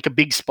 right? They'd make a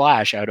big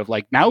splash out of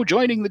like, now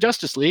joining the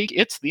Justice League,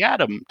 it's the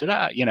Atom,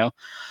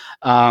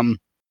 and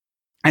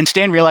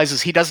Stan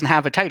realizes he doesn't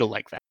have a title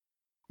like that,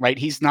 right?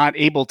 He's not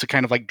able to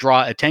kind of like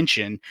draw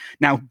attention.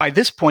 Now, by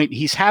this point,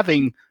 he's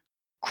having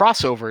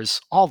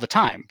crossovers all the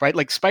time, right?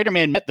 Like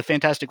Spider-Man met the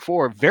Fantastic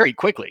Four very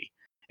quickly.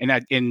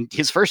 And in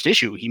his first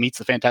issue, he meets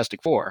the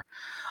Fantastic Four.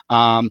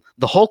 The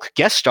Hulk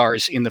guest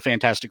stars in the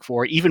Fantastic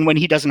Four, even when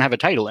he doesn't have a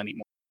title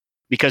anymore,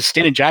 because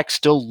Stan and Jack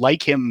still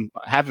like him,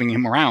 having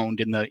him around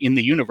in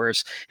the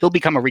universe. He'll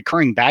become a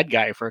recurring bad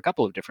guy for a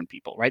couple of different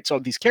people, right? So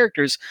these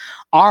characters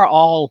are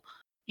all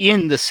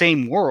in the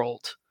same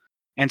world.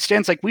 And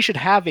Stan's like, we should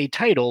have a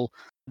title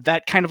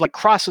that kind of like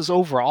crosses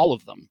over all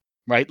of them.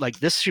 Right, like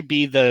this should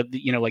be the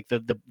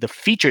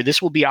feature.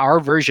 This will be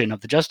our version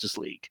of the Justice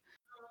League,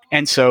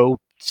 and so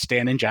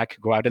Stan and Jack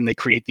go out and they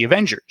create the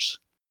Avengers.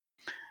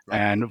 Right.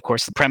 And of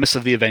course, the premise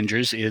of the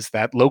Avengers is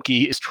that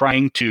Loki is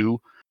trying to,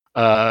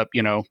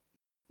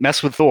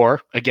 mess with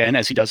Thor again,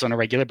 as he does on a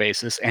regular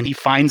basis, and he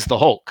finds the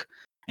Hulk,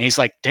 and he's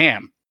like,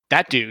 "Damn,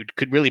 that dude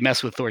could really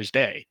mess with Thor's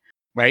day."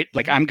 Right,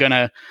 like I'm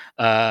gonna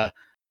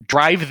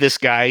drive this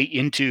guy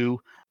into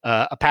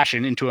a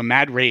passion, into a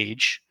mad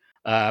rage.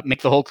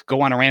 Make the Hulk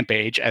go on a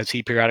rampage, as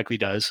he periodically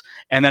does,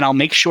 and then I'll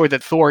make sure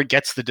that Thor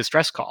gets the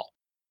distress call.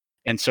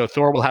 And so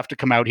Thor will have to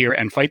come out here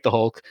and fight the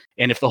Hulk.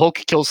 And if the Hulk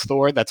kills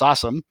Thor, that's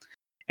awesome.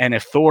 And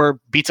if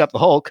Thor beats up the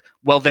Hulk,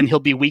 well, then he'll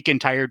be weak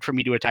and tired for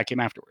me to attack him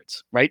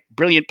afterwards, right?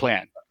 Brilliant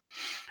plan.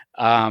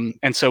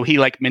 And so he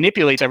like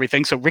manipulates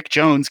everything. So Rick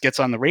Jones gets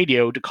on the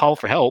radio to call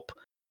for help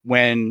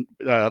when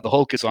the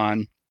Hulk is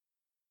on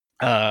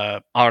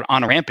a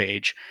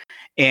rampage,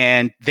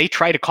 and they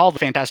try to call the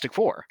Fantastic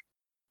Four.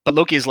 But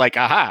Loki is like,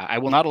 aha, I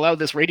will not allow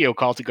this radio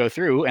call to go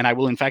through, and I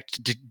will, in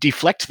fact,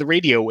 deflect the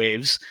radio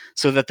waves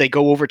so that they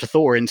go over to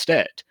Thor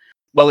instead.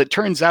 Well, it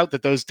turns out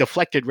that those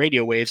deflected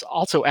radio waves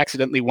also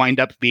accidentally wind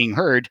up being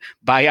heard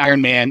by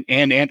Iron Man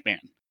and Ant-Man.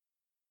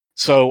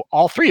 So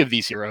all three of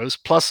these heroes,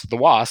 plus the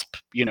Wasp,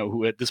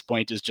 who at this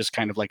point is just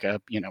kind of like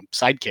a,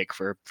 sidekick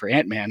for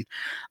Ant-Man,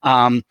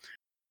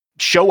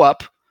 show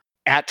up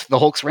at the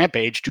Hulk's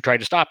rampage to try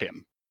to stop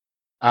him.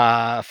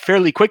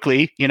 Fairly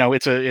quickly,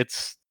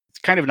 it's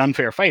kind of an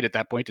unfair fight at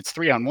that point. It's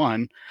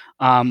 3-on-1,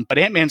 but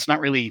Ant-Man's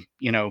not really,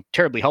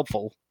 terribly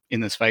helpful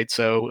in this fight.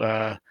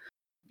 So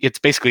it's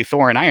basically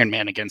Thor and Iron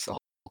Man against the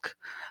Hulk.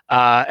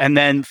 And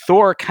then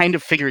Thor kind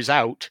of figures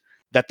out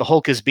that the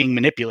Hulk is being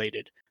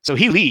manipulated. So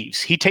he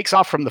leaves. He takes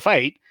off from the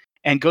fight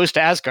and goes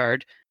to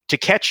Asgard to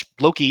catch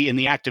Loki in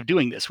the act of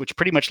doing this, which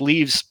pretty much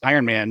leaves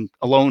Iron Man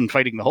alone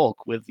fighting the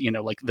Hulk with,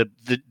 like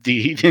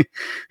the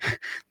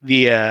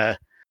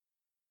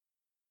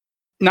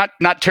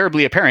not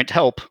terribly apparent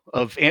help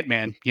of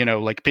Ant-Man,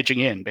 like pitching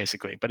in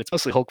basically, but it's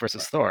mostly Hulk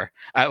versus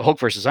Hulk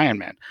versus Iron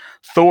Man.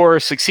 Thor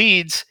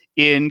succeeds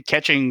in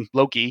catching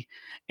Loki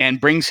and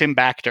brings him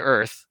back to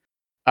Earth.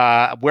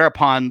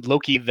 Whereupon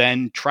Loki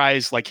then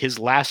tries like his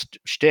last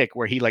shtick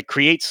where he like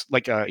creates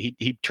like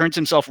he turns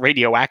himself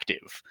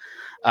radioactive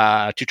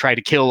to try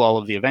to kill all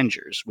of the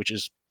Avengers, which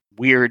is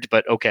weird,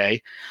 but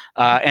okay.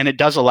 And it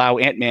does allow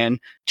Ant-Man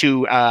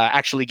to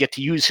actually get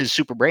to use his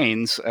super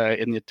brains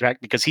in the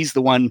attack, because he's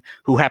the one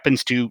who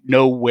happens to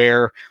know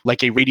where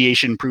like a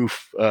radiation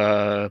proof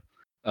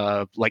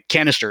like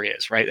canister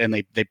is, right? And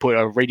they put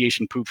a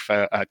radiation proof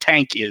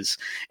tank is,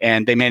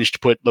 and they managed to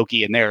put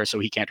Loki in there so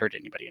he can't hurt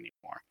anybody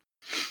anymore.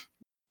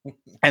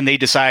 And they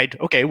decide,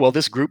 okay, well,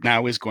 this group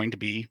now is going to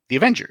be the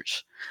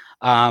Avengers.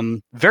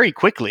 Very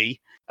quickly,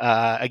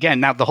 Again,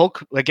 now the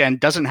Hulk again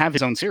doesn't have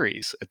his own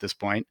series at this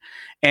point,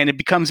 and it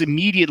becomes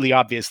immediately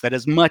obvious that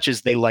as much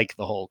as they like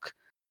the Hulk,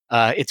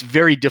 it's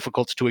very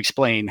difficult to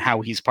explain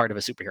how he's part of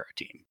a superhero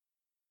team.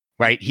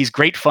 Right? He's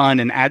great fun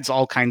and adds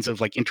all kinds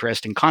of like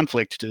interesting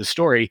conflict to the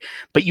story,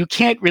 but you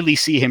can't really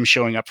see him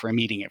showing up for a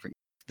meeting every month.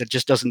 That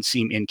just doesn't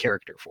seem in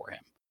character for him.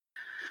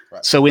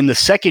 Right. So in the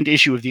second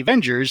issue of the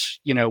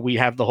Avengers, we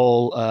have the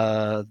whole,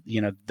 the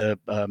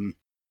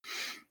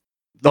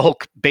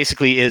Hulk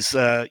basically is,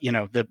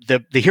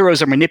 the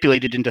heroes are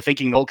manipulated into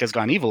thinking the Hulk has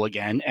gone evil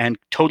again and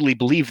totally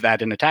believe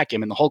that and attack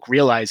him. And the Hulk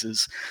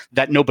realizes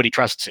that nobody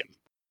trusts him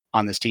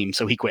on this team,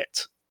 so he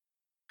quits.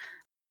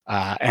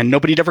 And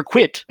nobody had ever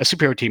quit a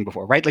superhero team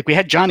before, right? Like we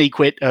had Johnny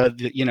quit,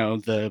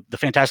 the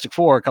Fantastic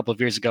Four a couple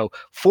of years ago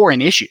for an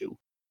issue,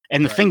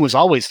 and the Thing was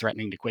always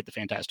threatening to quit the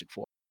Fantastic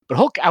Four. But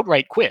Hulk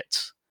outright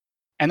quits,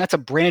 and that's a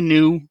brand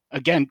new,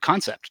 again,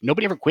 concept.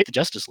 Nobody ever quit the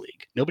Justice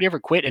League. Nobody ever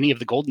quit any of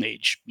the Golden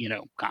Age,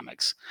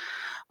 comics.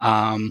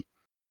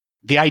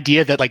 The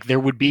idea that like there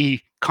would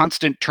be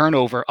constant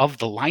turnover of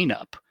the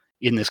lineup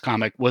in this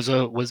comic was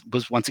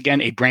once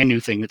again a brand new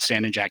thing that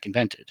Stan and Jack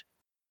invented.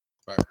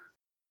 Right.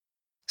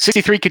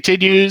 63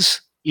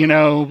 continues.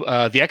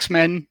 The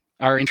X-Men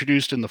are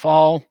introduced in the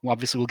fall. Well,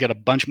 obviously, we'll get a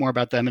bunch more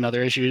about them in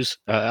other issues,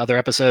 other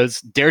episodes.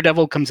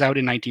 Daredevil comes out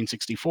in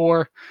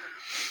 1964.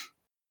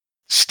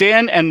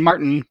 Stan and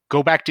Martin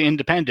go back to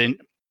Independent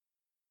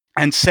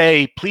and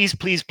say, please,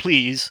 please,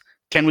 please,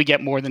 can we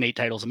get more than 8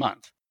 titles a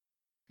month?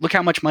 Look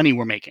how much money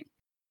we're making.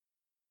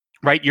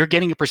 Right? You're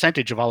getting a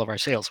percentage of all of our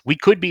sales. We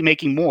could be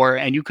making more,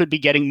 and you could be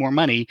getting more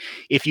money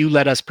if you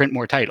let us print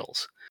more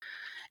titles.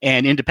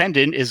 And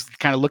Independent is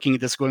kind of looking at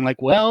this going like,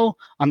 well,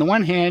 on the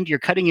one hand, you're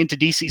cutting into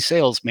DC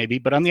sales maybe,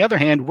 but on the other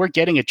hand, we're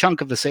getting a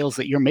chunk of the sales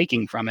that you're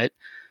making from it.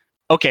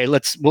 Okay,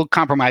 we'll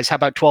compromise. How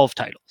about 12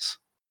 titles?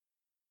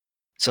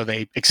 So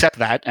they accept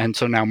that. And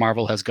so now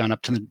Marvel has gone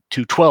up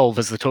to 12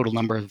 as the total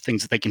number of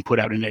things that they can put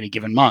out in any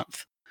given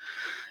month.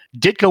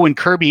 Ditko and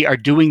Kirby are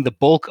doing the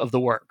bulk of the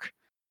work.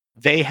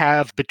 They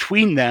have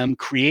between them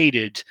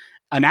created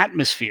an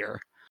atmosphere,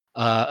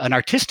 an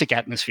artistic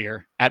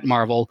atmosphere at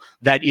Marvel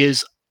that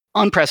is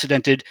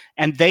unprecedented,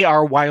 and they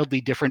are wildly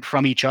different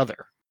from each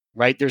other,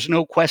 right? There's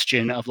no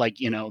question of like,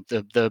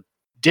 the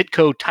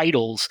Ditko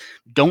titles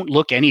don't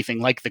look anything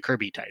like the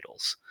Kirby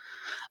titles.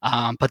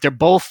 But they're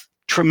both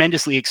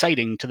tremendously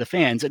exciting to the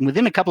fans. And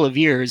within a couple of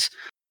years,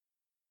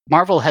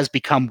 Marvel has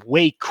become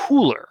way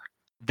cooler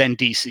than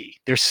DC.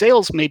 Their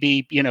sales may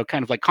be,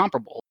 kind of like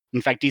comparable.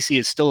 In fact, DC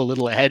is still a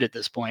little ahead at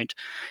this point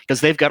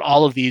because they've got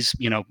all of these,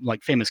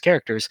 like famous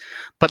characters.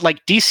 But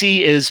like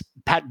DC is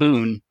Pat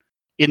Boone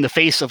in the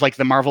face of like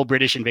the Marvel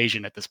British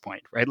invasion at this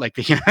point, right? Like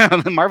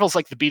the Marvel's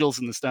like the Beatles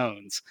and the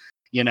Stones,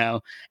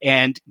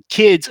 and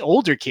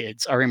older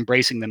kids are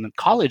embracing them, and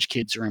college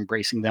kids are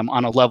embracing them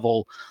on a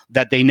level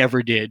that they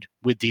never did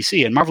with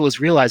DC. And Marvel is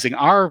realizing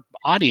our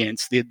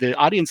audience, the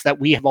audience that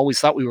we have always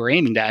thought we were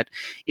aiming at,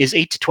 is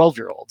 8 to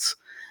 12-year-olds.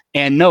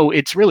 And no,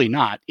 it's really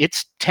not.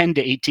 It's 10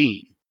 to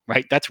 18,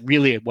 right? That's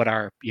really what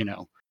our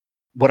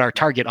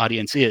target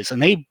audience is.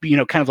 And they,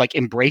 kind of like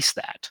embrace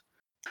that.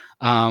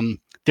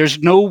 There's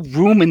no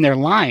room in their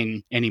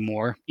line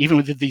anymore, even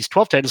with these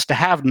 12 titles, to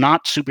have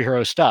not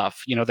superhero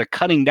stuff. They're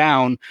cutting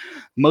down.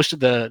 Most of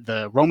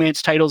the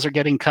romance titles are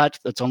getting cut.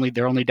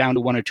 They're only down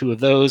to 1 or 2 of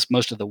those.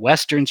 Most of the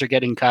Westerns are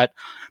getting cut.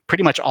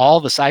 Pretty much all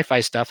the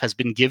sci-fi stuff has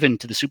been given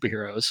to the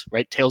superheroes,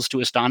 right? Tales to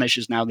Astonish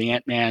is now the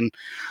Ant-Man.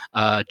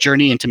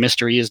 Journey into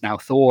Mystery is now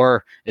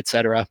Thor,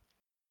 etc.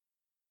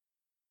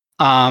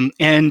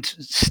 And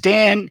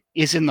Stan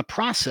is in the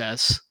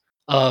process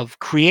of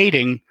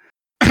creating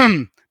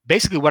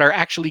basically what are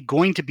actually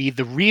going to be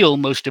the real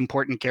most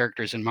important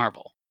characters in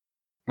Marvel,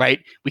 right?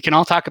 We can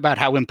all talk about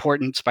how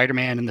important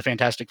Spider-Man and the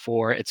Fantastic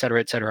Four, et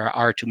cetera,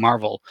 are to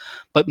Marvel.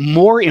 But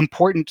more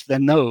important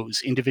than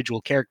those individual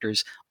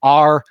characters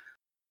are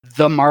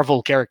the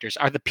Marvel characters,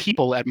 are the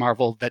people at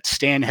Marvel that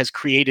Stan has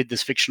created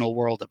this fictional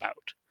world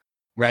about,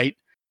 right?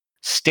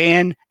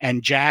 Stan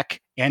and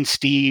Jack and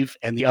Steve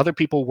and the other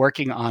people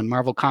working on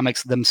Marvel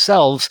Comics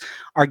themselves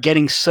are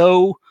getting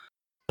so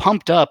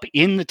pumped up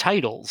in the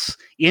titles,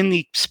 in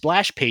the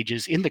splash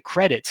pages, in the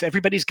credits.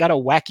 Everybody's got a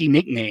wacky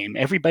nickname.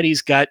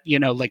 Everybody's got,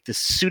 like the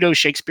pseudo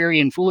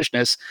Shakespearean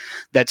foolishness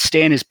that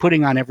Stan is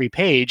putting on every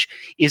page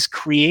is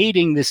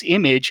creating this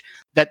image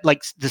that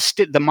like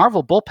the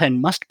Marvel bullpen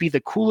must be the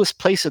coolest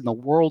place in the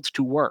world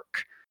to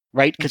work,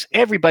 right? Because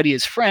everybody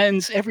is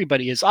friends,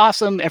 everybody is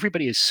awesome,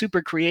 everybody is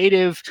super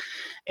creative,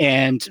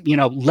 and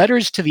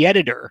letters to the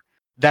editor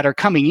that are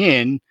coming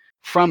in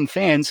from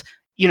fans.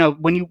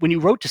 When you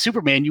wrote to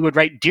Superman, you would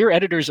write "Dear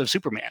editors of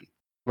Superman,"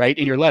 right,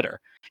 in your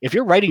letter. If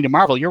you're writing to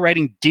Marvel, you're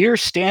writing "Dear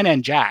Stan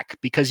and Jack"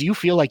 because you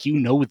feel like you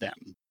know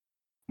them,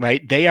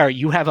 right?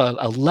 You have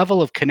a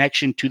level of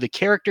connection to the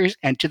characters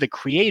and to the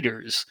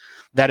creators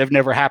that have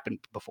never happened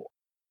before.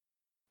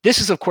 This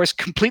is, of course,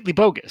 completely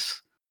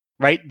bogus,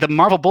 right? The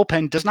Marvel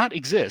bullpen does not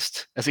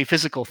exist as a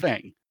physical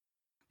thing.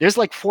 There's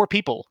like 4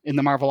 people in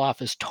the Marvel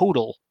office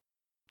total.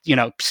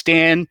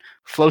 Stan,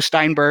 Flo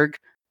Steinberg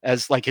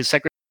as like his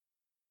secretary,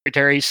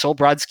 secretary. Sol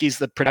Brodsky's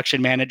the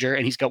production manager,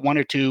 and he's got one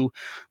or two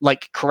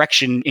like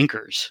correction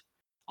inkers.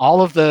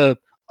 All of the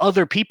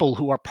other people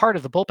who are part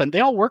of the bullpen, they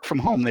all work from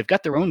home. They've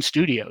got their own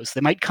studios.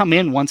 They might come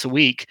in once a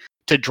week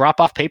to drop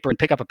off paper and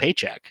pick up a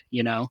paycheck,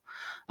 you know.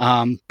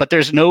 But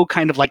there's no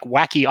kind of like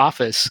wacky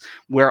office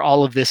where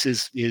all of this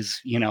is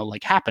you know,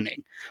 like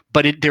happening.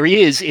 But there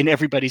is in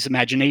everybody's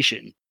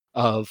imagination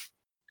of,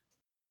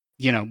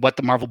 you know, what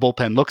the Marvel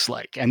bullpen looks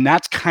like. And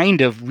that's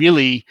kind of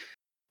really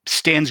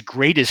Stan's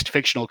greatest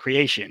fictional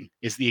creation,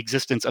 is the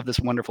existence of this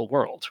wonderful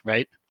world,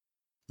 right?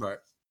 Right.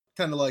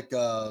 Kind of like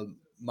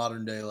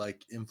modern day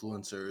like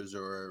influencers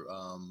or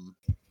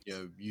you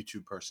know,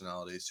 YouTube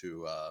personalities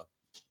who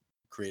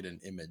create an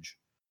image.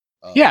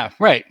 Yeah,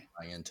 right.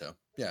 Into.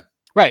 Yeah.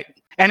 Right.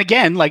 And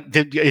again, like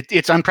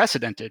it's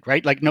unprecedented,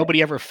 right? Like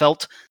nobody ever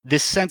felt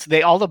this sense.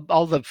 All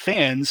the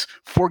fans,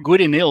 for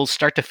good and ill,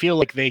 start to feel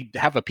like they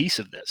have a piece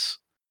of this,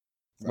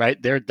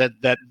 right? They're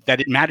that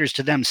it matters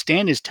to them.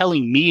 Stan is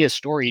telling me a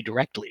story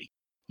directly,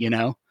 you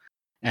know,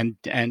 and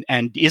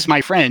is my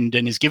friend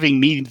and is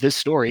giving me this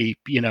story,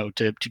 you know,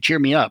 to cheer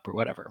me up or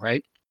whatever,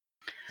 right?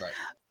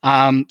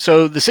 Right.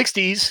 So the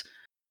 60s,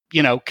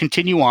 you know,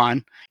 continue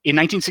on. In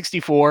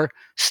 1964,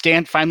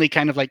 Stan finally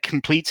kind of like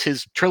completes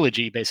his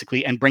trilogy,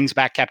 basically, and brings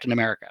back Captain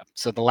America.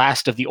 So the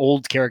last of the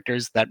old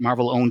characters that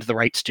Marvel owned the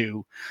rights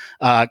to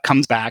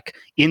comes back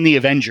in the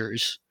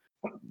Avengers,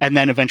 and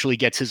then eventually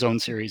gets his own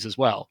series as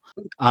well.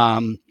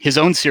 His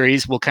own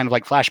series will kind of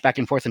like flash back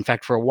and forth. In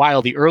fact, for a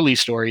while, the early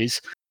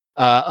stories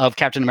of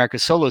Captain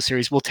America's solo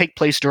series will take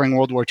place during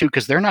World War II,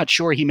 because they're not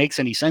sure he makes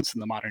any sense in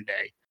the modern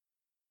day.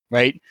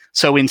 Right.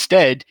 So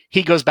instead,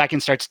 he goes back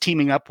and starts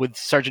teaming up with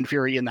Sergeant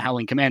Fury and the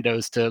Howling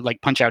Commandos to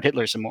like punch out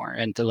Hitler some more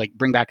and to like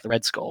bring back the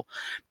Red Skull.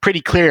 Pretty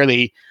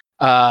clearly,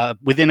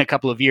 within a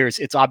couple of years,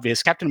 it's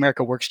obvious Captain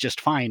America works just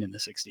fine in the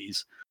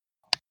 60s.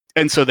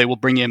 And so they will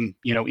bring him,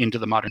 you know, into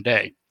the modern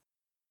day.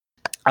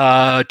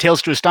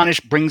 Tales to Astonish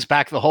brings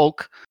back the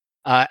Hulk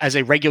as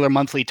a regular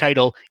monthly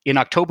title in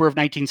October of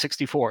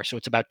 1964. So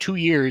it's about 2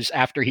 years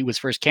after he was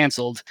first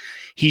canceled.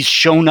 He's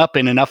shown up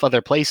in enough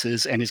other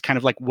places and is kind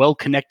of like well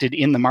connected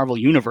in the Marvel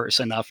universe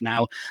enough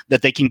now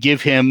that they can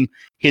give him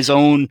his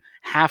own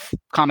half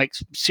comic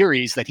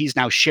series that he's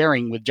now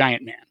sharing with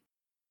Giant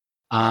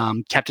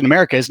Man. Captain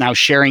America is now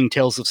sharing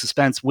Tales of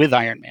Suspense with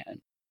Iron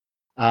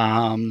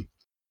Man.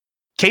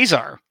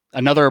 Kazar,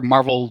 another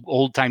Marvel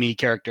old-timey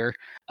character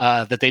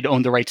that they'd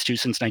owned the rights to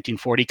since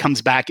 1940,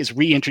 comes back, is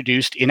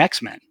reintroduced in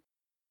X-Men.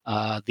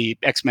 The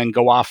X-Men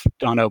go off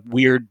on a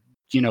weird,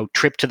 you know,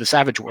 trip to the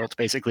Savage World,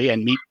 basically,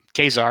 and meet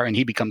Kazar, and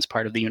he becomes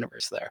part of the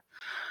universe there.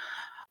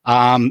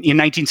 In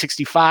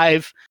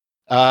 1965,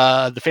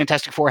 the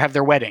Fantastic Four have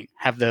their wedding.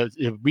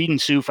 Reed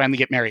and Sue finally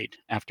get married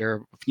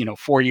after, you know,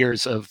 4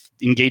 years of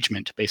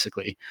engagement,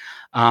 basically,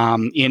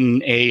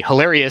 in a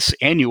hilarious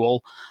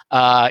annual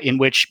in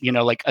which, you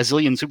know, like a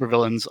zillion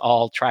supervillains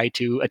all try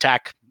to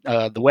attack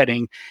the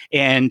wedding.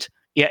 And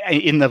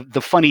in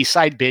the funny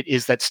side bit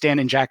is that Stan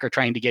and Jack are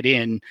trying to get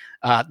in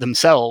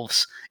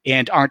themselves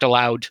and aren't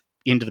allowed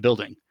into the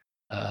building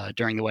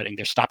during the wedding.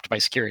 They're stopped by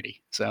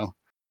security. So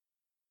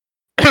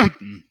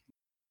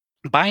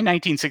by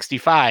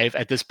 1965,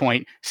 at this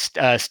point,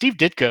 Steve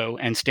Ditko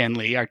and Stan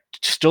Lee are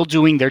still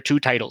doing their two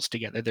titles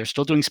together. They're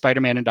still doing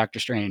Spider-Man and Doctor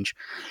Strange.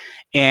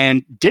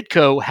 And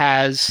Ditko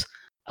has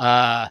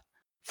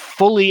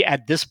fully,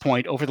 at this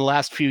point, over the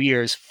last few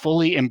years,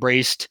 fully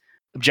embraced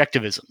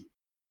objectivism.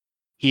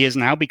 He has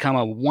now become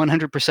a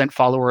 100%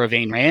 follower of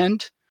Ayn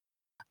Rand.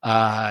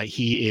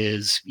 He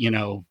is, you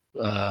know,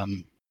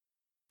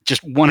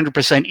 just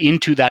 100%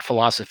 into that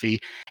philosophy.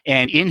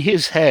 And in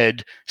his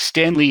head,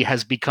 Stan Lee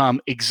has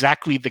become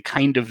exactly the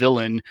kind of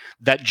villain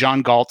that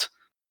John Galt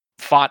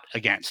fought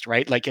against,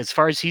 right? Like, as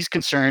far as he's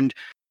concerned,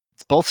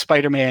 both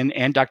Spider-Man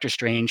and Doctor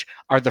Strange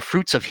are the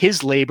fruits of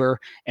his labor,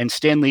 and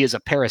Stan Lee is a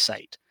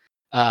parasite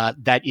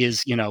that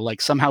is, you know,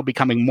 like somehow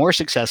becoming more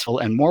successful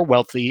and more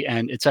wealthy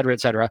and et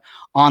cetera,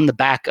 on the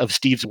back of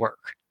Steve's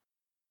work,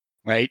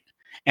 right?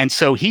 And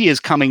so he is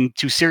coming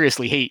to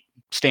seriously hate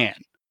Stan.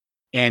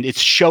 And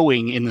it's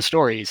showing in the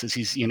stories as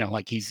he's, you know,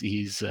 like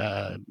he's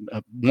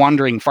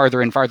wandering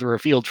farther and farther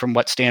afield from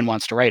what Stan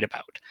wants to write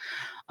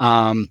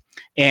about.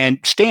 And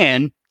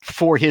Stan,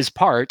 for his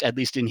part, at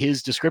least in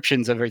his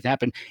descriptions of everything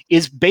happened,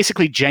 is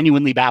basically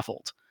genuinely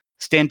baffled.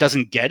 Stan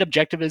doesn't get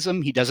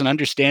objectivism. He doesn't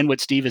understand what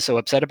Steve is so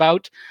upset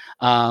about.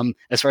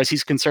 As far as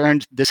he's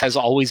concerned, this has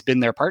always been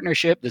their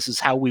partnership. This is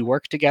how we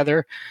work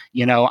together.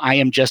 You know, I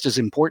am just as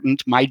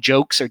important. My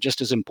jokes are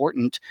just as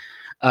important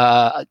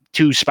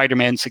to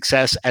Spider-Man's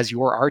success as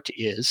your art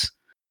is.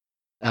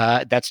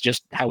 That's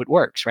just how it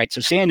works, right? So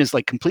Stan is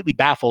like completely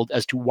baffled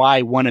as to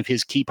why one of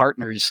his key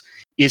partners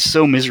is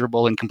so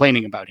miserable and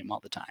complaining about him all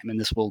the time. And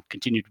this will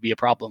continue to be a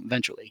problem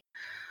eventually.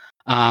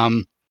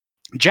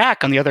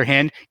 Jack, on the other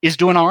hand, is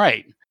doing all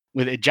right.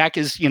 with it. Jack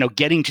is,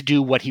 getting to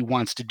do what he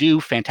wants to do.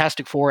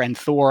 Fantastic Four and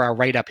Thor are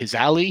right up his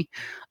alley.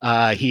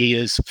 He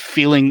is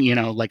feeling,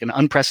 like an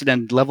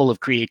unprecedented level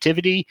of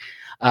creativity.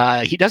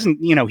 He doesn't,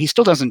 he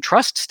still doesn't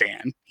trust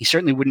Stan. He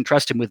certainly wouldn't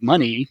trust him with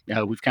money.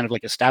 We've kind of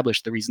like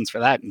established the reasons for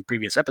that in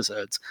previous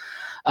episodes.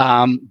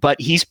 But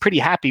he's pretty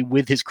happy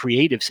with his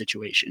creative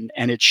situation,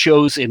 and it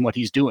shows in what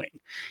he's doing.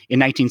 In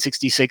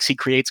 1966, he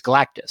creates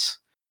Galactus.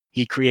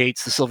 He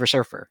creates the Silver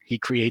Surfer. He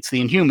creates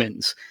the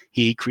Inhumans.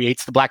 He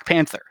creates the Black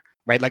Panther.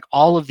 Right, like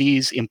all of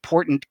these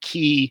important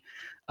key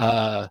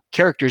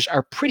characters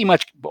are pretty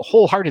much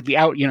wholeheartedly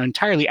out,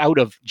 entirely out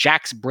of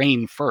Jack's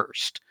brain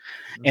first,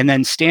 and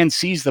then Stan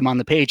sees them on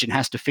the page and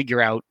has to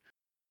figure out,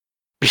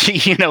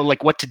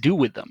 like what to do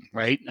with them.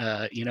 Right,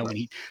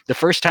 when the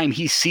first time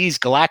he sees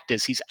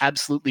Galactus, he's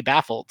absolutely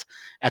baffled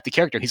at the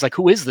character. He's like,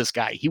 "Who is this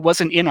guy? He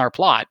wasn't in our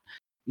plot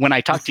when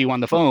I talked to you on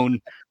the phone."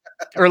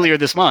 Earlier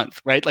this month,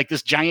 right? Like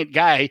this giant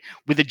guy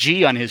with a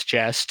G on his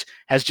chest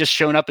has just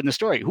shown up in the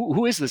story.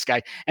 Who is this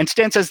guy? And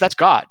Stan says, that's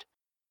God.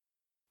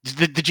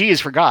 The G is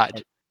for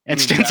God.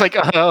 And Stan's like,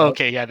 oh,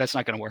 okay, yeah, that's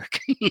not going to work,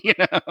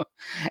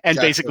 and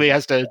basically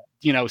has to,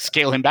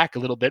 scale him back a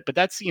little bit. But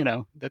that's,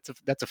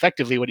 that's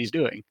effectively what he's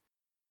doing.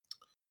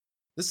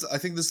 I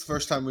think this is the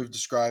first time we've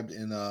described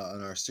in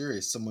our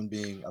series someone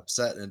being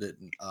upset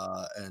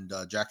and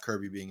Jack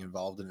Kirby being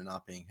involved in it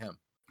not being him.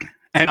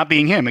 And not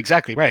being him,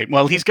 exactly right.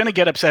 Well, he's going to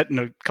get upset in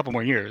a couple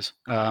more years,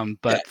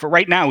 but for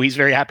right now, he's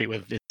very happy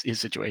with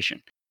his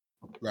situation.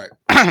 Right.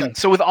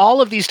 So with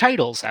all of these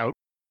titles out,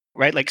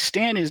 right, like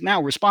Stan is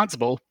now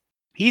responsible.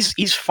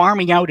 He's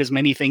farming out as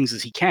many things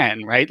as he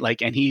can, right?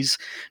 Like, and he's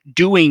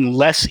doing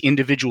less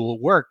individual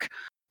work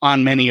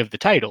on many of the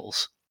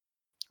titles,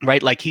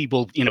 right? Like he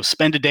will,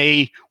 spend a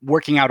day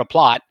working out a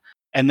plot,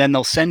 and then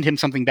they'll send him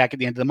something back at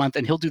the end of the month,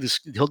 and he'll do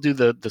this. He'll do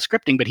the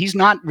scripting, but he's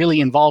not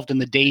really involved in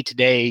the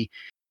day-to-day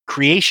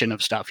creation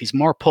of stuff. He's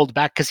more pulled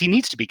back because he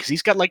needs to be, because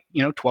he's got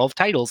 12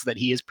 titles that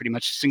he is pretty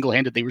much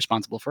single-handedly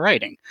responsible for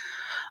writing.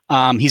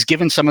 He's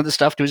given some of the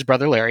stuff to his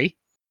brother Larry.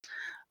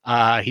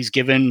 He's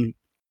given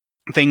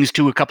things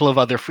to a couple of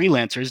other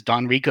freelancers.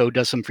 Don Rico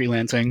does some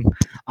freelancing.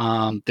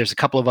 There's a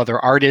couple of other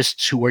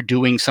artists who are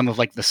doing some of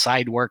the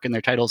side work in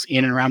their titles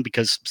in and around,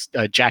 because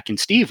Jack and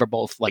Steve are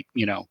both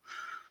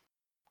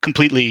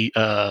completely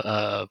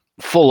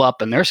full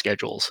up in their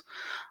schedules.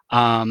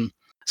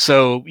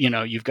 So,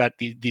 you've got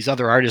these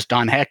other artists,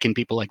 Don Heck and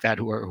people like that,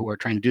 who are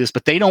trying to do this,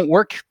 but they don't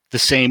work the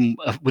same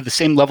with the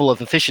same level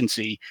of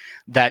efficiency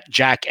that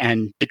Jack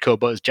and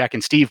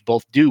Steve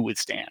both do with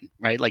Stan,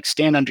 right? Like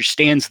Stan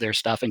understands their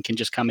stuff and can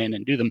just come in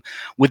and do them.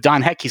 With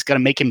Don Heck, he's got to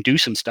make him do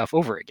some stuff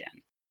over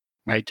again,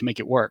 right, to make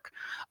it work.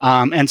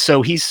 And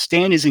so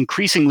Stan is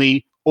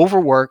increasingly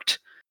overworked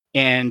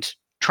and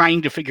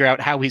trying to figure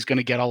out how he's going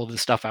to get all of this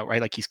stuff out,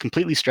 right? Like he's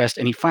completely stressed,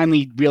 and he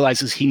finally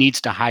realizes he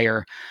needs to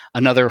hire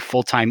another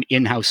full-time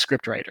in-house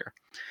scriptwriter.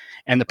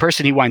 And the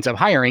person he winds up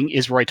hiring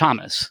is Roy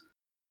Thomas.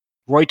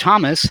 Roy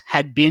Thomas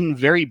had been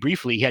very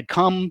briefly, he had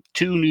come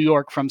to New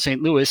York from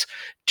St. Louis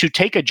to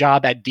take a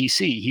job at DC.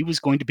 He was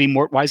going to be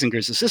Mort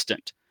Weisinger's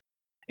assistant.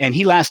 And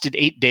he lasted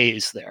 8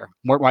 days there.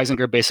 Mort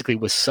Weisinger basically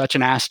was such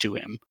an ass to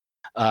him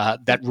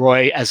that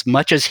Roy, as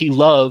much as he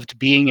loved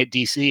being at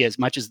DC, as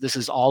much as this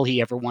is all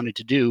he ever wanted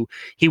to do,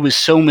 he was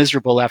so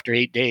miserable after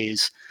 8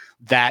 days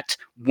that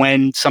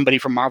when somebody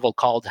from Marvel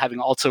called, having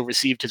also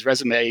received his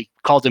resume,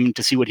 called him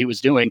to see what he was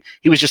doing,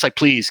 he was just like,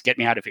 please get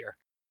me out of here.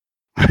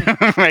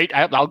 Right?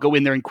 I'll go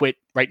in there and quit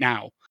right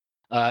now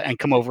and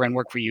come over and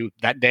work for you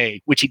that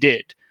day, which he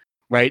did.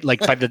 Right?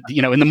 Like by the,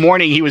 in the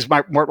morning, he was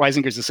Mort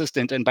Weisinger's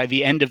assistant. And by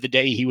the end of the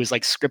day, he was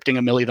like scripting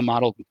a Millie the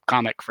Model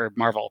comic for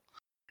Marvel.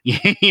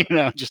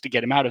 Just to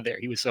get him out of there.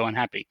 He was so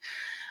unhappy.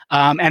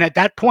 And at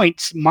that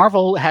point,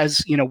 Marvel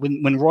has,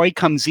 when Roy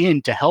comes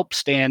in to help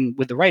Stan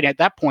with the writing, at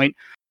that point,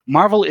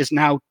 Marvel is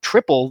now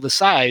triple the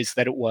size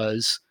that it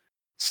was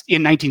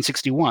in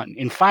 1961.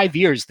 In 5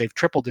 years, they've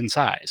tripled in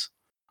size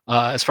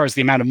as far as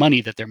the amount of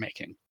money that they're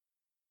making.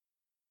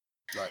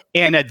 Right.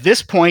 And at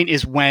this point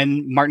is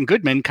when Martin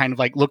Goodman kind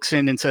of looks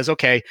in and says,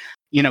 okay,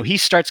 he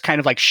starts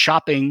kind of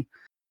shopping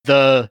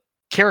the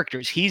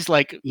characters. He's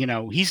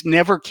he's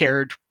never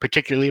cared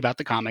particularly about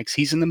the comics.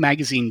 He's in the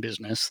magazine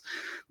business.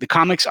 The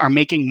comics are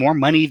making more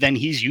money than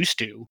he's used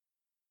to.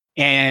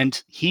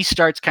 And he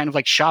starts kind of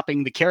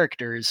shopping the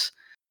characters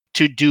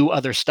to do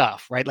other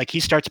stuff, right? Like he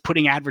starts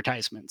putting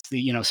advertisements.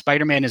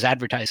 Spider-Man is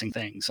advertising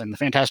things, and the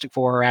Fantastic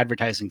Four are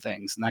advertising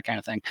things, and that kind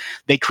of thing.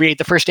 They create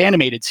the first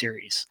animated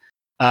series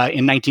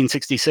in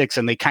 1966,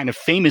 and they kind of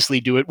famously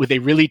do it with a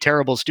really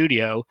terrible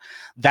studio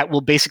that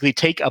will basically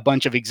take a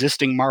bunch of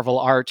existing Marvel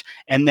art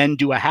and then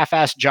do a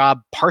half-assed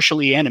job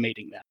partially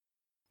animating them.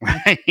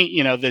 Right?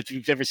 That if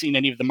you've ever seen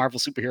any of the Marvel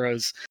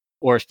superheroes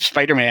or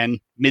Spider-Man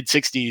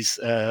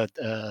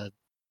mid-60s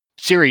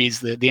series,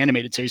 the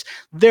animated series,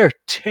 they're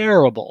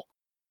terrible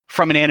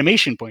from an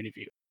animation point of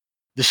view.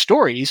 The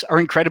stories are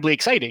incredibly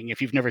exciting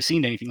if you've never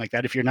seen anything like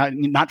that, if you're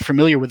not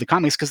familiar with the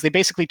comics, because they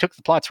basically took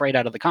the plots right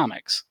out of the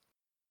comics.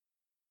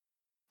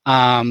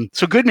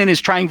 So Goodman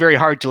is trying very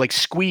hard to like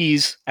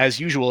squeeze, as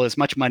usual, as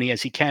much money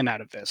as he can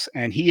out of this,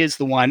 and he is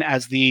the one,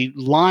 as the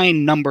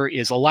line number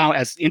is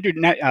as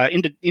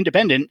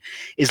Independent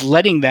is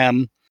letting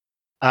them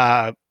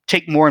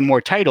take more and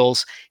more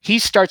titles. He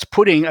starts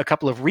putting a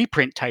couple of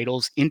reprint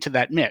titles into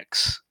that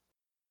mix,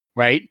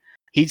 right?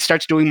 He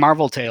starts doing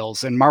Marvel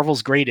Tales and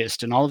Marvel's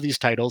Greatest and all of these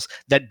titles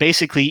that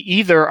basically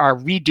either are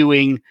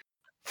redoing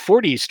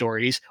 40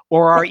 stories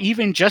or are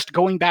even just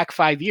going back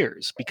 5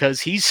 years, because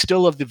he's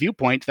still of the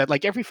viewpoint that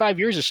like every 5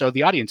 years or so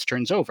the audience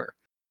turns over,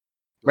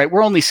 right?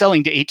 We're only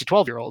selling to 8 to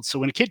 12-year-olds, so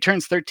when a kid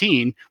turns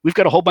 13 we've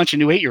got a whole bunch of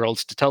new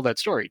 8-year-olds to tell that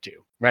story to,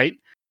 right?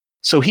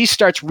 So he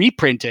starts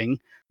reprinting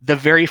the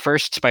very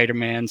first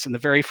Spider-Mans and the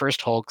very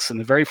first Hulks and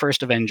the very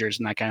first Avengers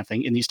and that kind of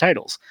thing in these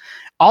titles.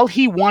 All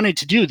he wanted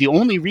to do, the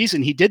only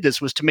reason he did this,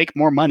 was to make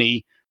more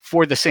money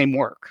for the same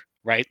work,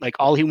 right? Like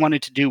all he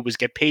wanted to do was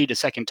get paid a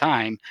second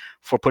time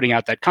for putting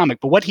out that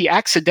comic. But what he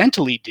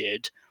accidentally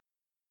did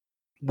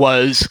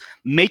was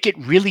make it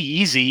really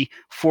easy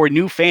for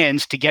new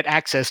fans to get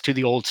access to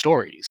the old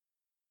stories,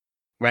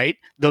 right?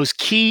 Those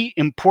key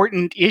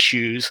important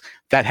issues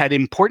that had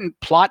important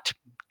plot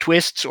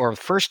twists or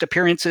first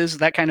appearances,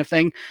 that kind of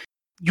thing.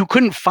 You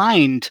couldn't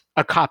find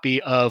a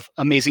copy of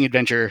Amazing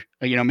Adventure,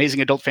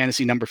 Amazing Adult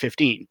Fantasy number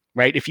 15,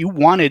 right? If you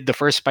wanted the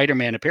first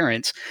Spider-Man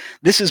appearance,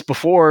 this is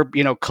before,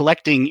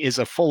 collecting is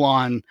a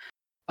full-on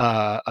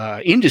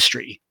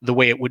industry the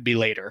way it would be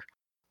later.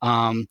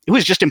 It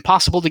was just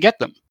impossible to get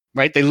them,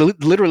 right? They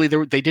literally,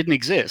 they didn't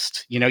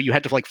exist. You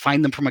had to like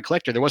find them from a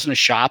collector. There wasn't a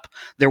shop.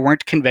 There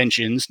weren't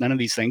conventions, none of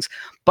these things.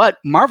 But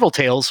Marvel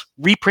Tales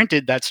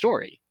reprinted that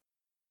story.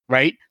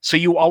 Right? So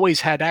you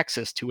always had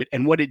access to it.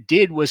 And what it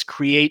did was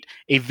create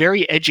a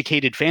very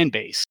educated fan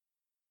base.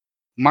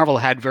 Marvel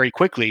had very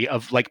quickly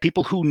of like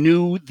people who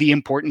knew the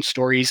important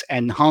stories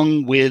and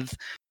hung with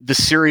the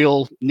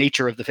serial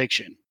nature of the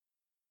fiction,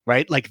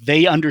 right? Like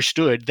they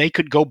understood, they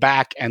could go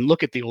back and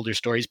look at the older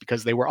stories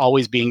because they were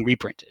always being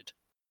reprinted.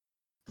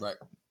 Right.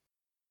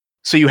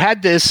 So you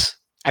had this.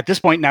 At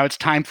this point now, it's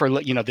time for,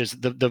 there's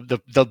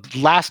the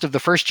last of the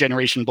first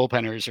generation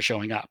bullpenners are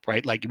showing up,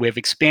 right? Like we have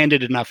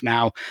expanded enough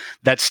now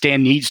that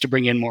Stan needs to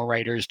bring in more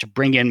writers, to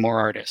bring in more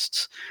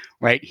artists,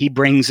 right? He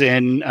brings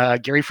in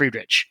Gary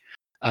Friedrich,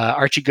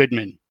 Archie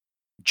Goodman,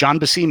 John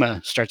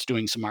Buscema starts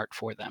doing some art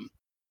for them.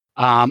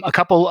 A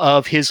couple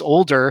of his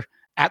older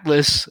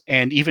Atlas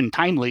and even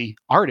Timely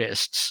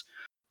artists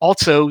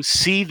also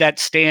see that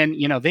Stan,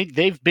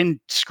 they've been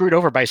screwed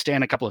over by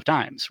Stan a couple of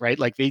times, right?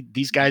 Like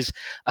these guys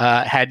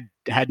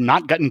had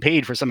not gotten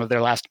paid for some of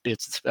their last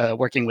bits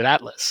working with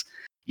Atlas,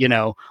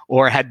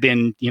 or had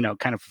been,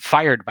 kind of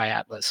fired by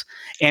Atlas.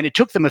 And it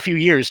took them a few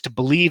years to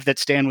believe that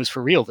Stan was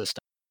for real this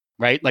time,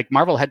 right? Like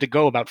Marvel had to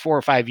go about 4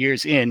 or 5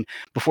 years in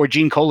before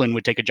Gene Colan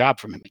would take a job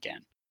from him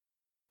again.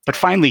 But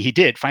finally he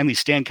did. Finally,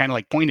 Stan kind of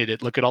like pointed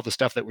at, look at all the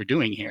stuff that we're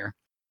doing here.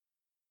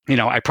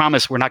 I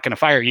promise we're not going to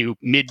fire you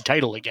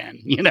mid-title again,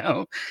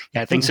 Yeah,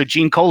 I think so.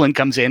 Gene Colan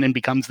comes in and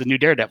becomes the new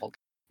Daredevil,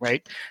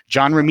 right?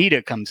 John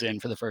Romita comes in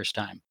for the first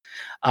time.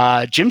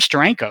 Jim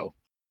Steranko,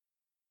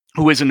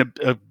 who is an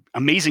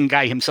amazing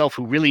guy himself,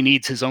 who really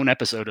needs his own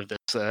episode of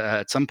this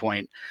at some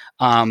point,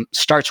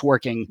 starts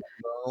working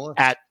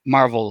at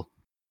Marvel.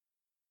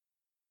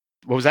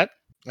 What was that?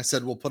 I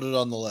said we'll put it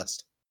on the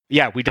list.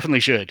 Yeah, we definitely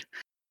should.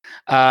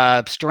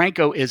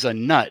 Steranko is a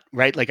nut,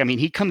 right? Like, I mean,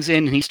 he comes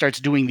in and he starts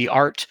doing the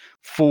art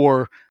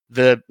for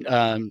the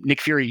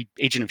Nick Fury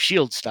Agent of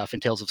S.H.I.E.L.D. stuff in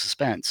Tales of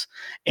Suspense,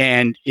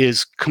 and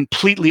is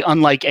completely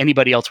unlike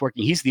anybody else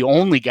working. He's the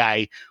only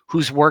guy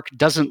whose work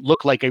doesn't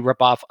look like a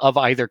ripoff of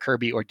either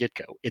Kirby or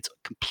Ditko. It's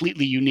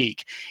completely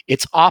unique.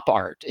 It's op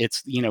art.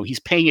 It's, he's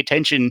paying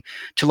attention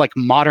to like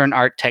modern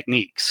art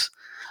techniques.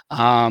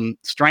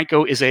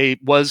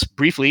 Steranko was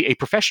briefly a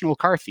professional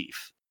car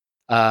thief.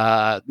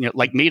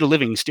 Like made a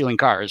living stealing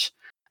cars.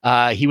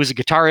 He was a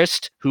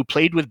guitarist who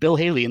played with Bill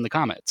Haley in the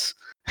Comets.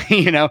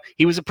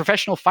 He was a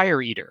professional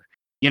fire eater.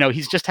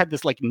 He's just had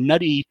this like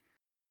nutty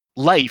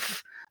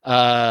life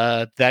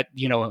that,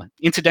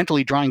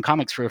 incidentally drawing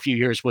comics for a few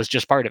years was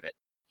just part of it,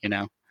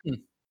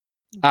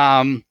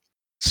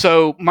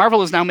 So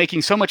Marvel is now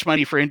making so much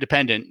money for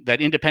Independent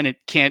that Independent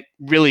can't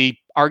really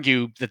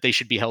argue that they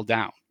should be held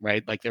down,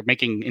 right? Like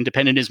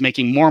Independent is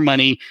making more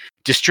money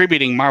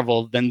distributing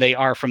Marvel than they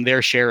are from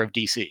their share of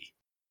DC.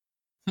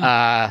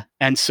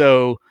 And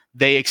so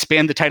they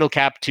expand the title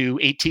cap to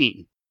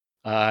 18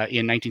 in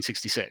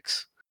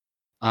 1966.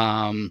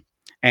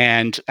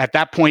 And at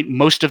that point,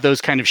 most of those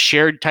kind of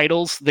shared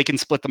titles, they can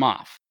split them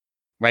off.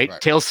 Right?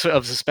 Tales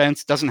of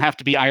Suspense doesn't have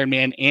to be Iron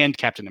Man and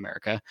Captain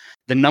America.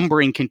 The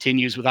numbering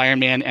continues with Iron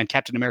Man, and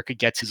Captain America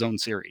gets his own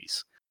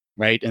series,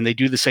 right? And they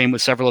do the same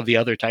with several of the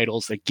other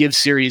titles. That give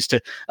series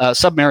to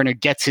Submariner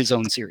gets his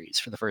own series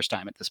for the first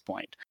time at this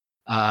point.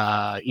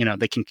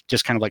 They can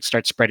just kind of like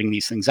start spreading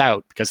these things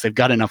out because they've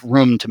got enough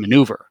room to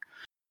maneuver.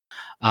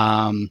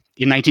 In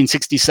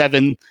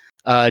 1967,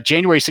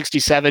 January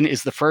 67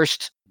 is the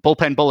first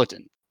Bullpen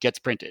Bulletin gets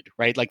printed,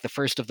 right? Like the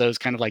first of those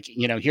kind of like,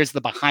 here's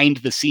the behind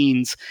the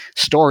scenes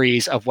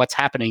stories of what's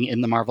happening in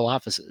the Marvel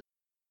offices.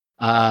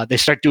 They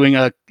start doing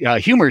a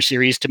humor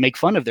series to make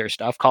fun of their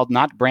stuff called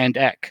Not Brand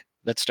Ec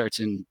that starts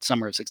in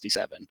summer of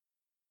 67.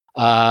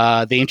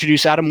 They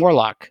introduce Adam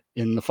Warlock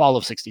in the fall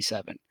of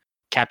 67.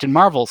 Captain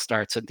Marvel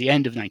starts at the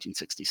end of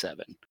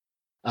 1967.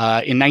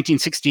 In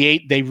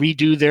 1968, they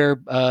redo their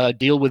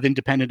deal with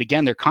Independent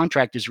again. Their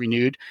contract is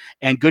renewed,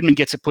 and Goodman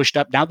gets it pushed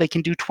up. Now they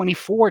can do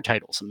 24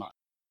 titles a month,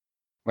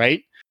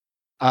 right?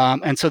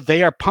 And so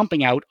they are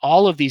pumping out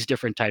all of these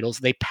different titles.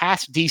 They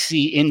passed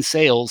DC in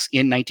sales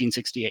in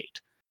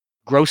 1968.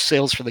 Gross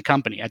sales for the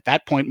company. At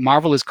that point,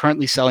 Marvel is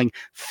currently selling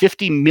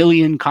 50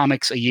 million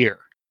comics a year,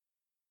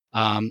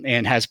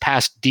 and has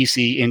passed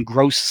DC in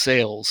gross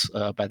sales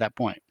by that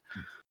point.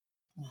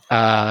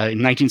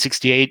 In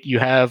 1968, you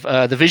have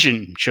the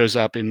Vision shows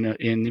up in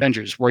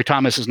Avengers. Roy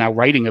Thomas is now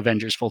writing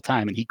Avengers full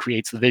time, and he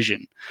creates the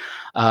Vision.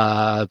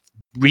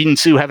 Reed and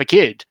Sue have a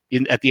kid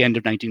at the end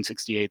of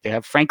 1968. They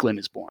have Franklin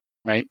is born,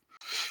 right?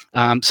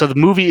 So the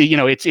movie,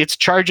 it's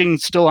charging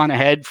still on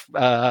ahead.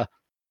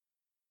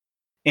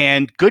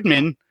 And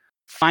Goodman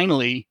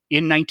finally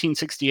in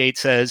 1968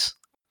 says,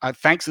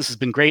 "Thanks, this has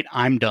been great.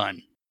 I'm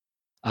done.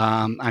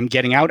 I'm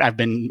getting out.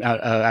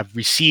 I've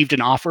received an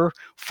offer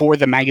for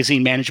the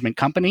magazine management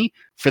company,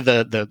 for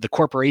the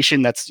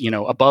corporation that's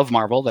above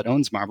Marvel, that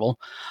owns Marvel,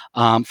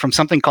 from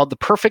something called the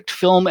Perfect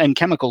Film and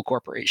Chemical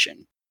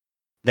Corporation.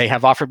 They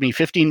have offered me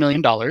 $15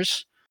 million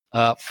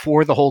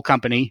for the whole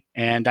company,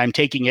 and I'm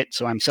taking it.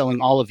 So I'm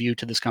selling all of you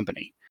to this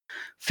company.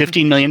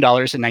 $15 million in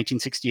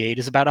 1968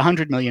 is about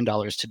 $100 million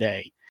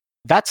today.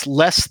 That's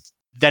less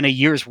than a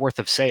year's worth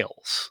of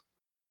sales.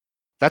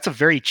 That's a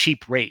very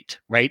cheap rate,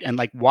 right?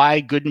 And why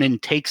Goodman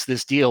takes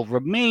this deal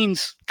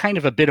remains kind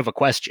of a bit of a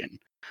question.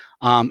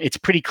 It's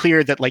pretty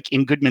clear that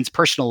in Goodman's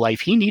personal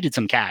life, he needed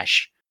some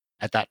cash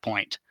at that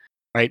point,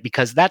 right?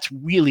 Because that's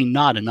really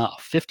not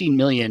enough. 15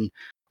 million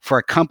for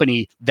a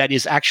company that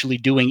is actually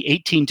doing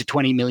 18 to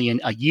 20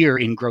 million a year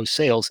in gross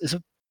sales is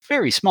a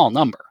very small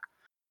number.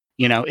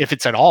 If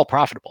it's at all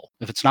profitable,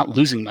 if it's not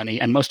losing money,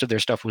 and most of their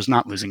stuff was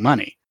not losing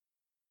money.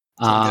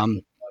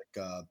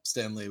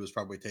 Stan Lee was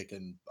probably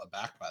taken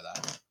aback by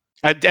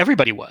that.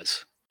 Everybody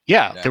was.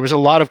 Yeah, there was a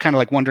lot of kind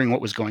of wondering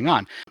what was going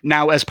on.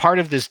 Now, as part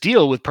of this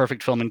deal with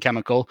Perfect Film and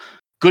Chemical,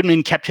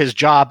 Goodman kept his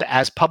job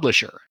as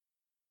publisher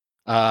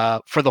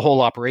for the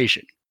whole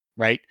operation,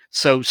 right?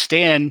 So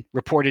Stan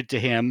reported to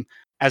him,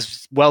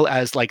 as well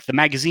as the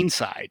magazine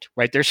side,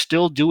 right? They're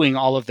still doing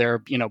all of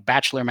their,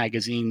 bachelor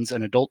magazines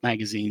and adult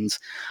magazines,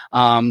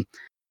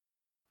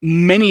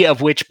 many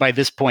of which by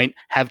this point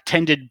have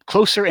tended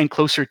closer and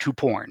closer to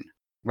porn,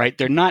 right?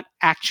 They're not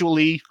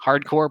actually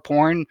hardcore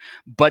porn,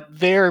 but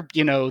they're,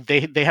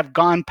 they have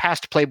gone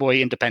past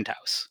Playboy into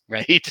Penthouse,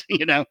 right?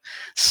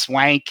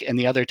 Swank and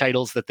the other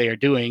titles that they are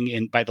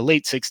doing by the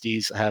late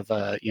 60s have,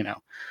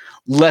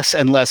 less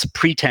and less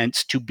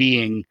pretense to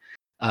being,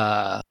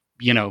 a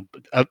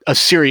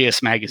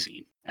serious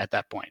magazine at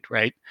that point,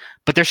 right?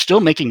 But they're still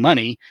making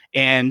money,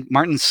 and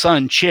Martin's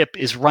son Chip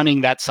is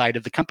running that side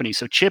of the company.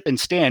 So Chip and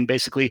Stan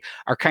basically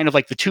are kind of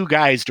the two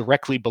guys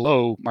directly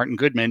below Martin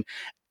Goodman.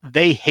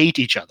 They hate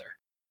each other.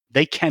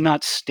 They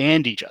cannot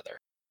stand each other.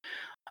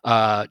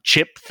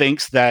 Chip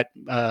thinks that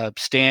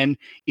Stan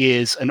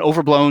is an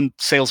overblown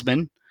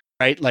salesman,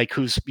 right?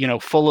 Who's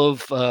full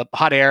of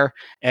hot air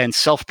and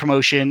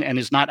self-promotion and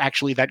is not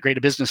actually that great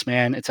a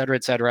businessman, et cetera,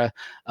 et cetera.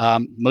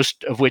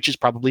 Most of which is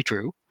probably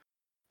true.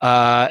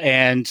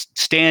 And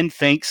Stan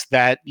thinks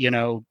that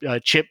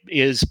Chip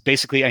is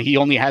basically, he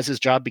only has his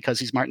job because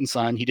he's Martin's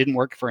son. He didn't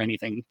work for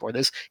anything for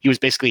this. He was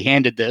basically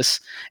handed this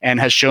and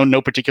has shown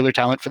no particular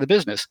talent for the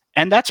business,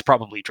 and that's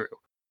probably true.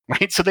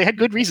 Right. So they had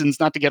good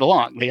reasons not to get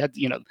along. They had,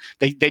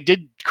 they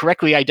did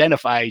correctly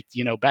identify,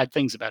 bad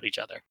things about each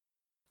other.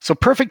 So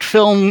Perfect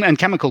Film and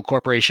Chemical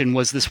Corporation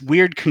was this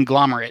weird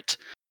conglomerate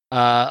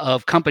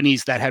of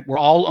companies that were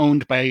all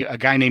owned by a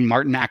guy named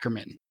Martin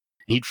Ackerman.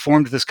 He'd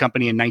formed this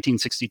company in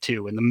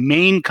 1962. And the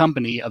main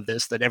company of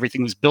this that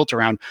everything was built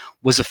around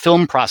was a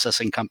film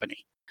processing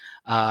company,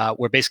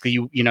 where basically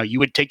you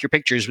would take your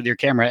pictures with your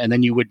camera and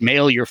then you would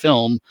mail your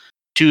film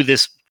to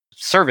this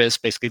service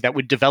basically that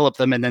would develop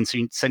them and then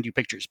send you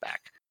pictures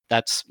back.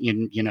 That's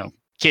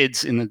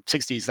kids in the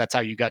 60s, that's how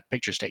you got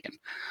pictures taken.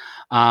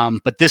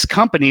 But this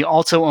company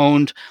also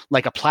owned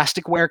a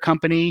plasticware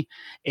company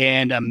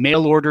and a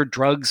mail order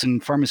drugs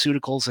and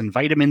pharmaceuticals and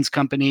vitamins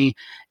company,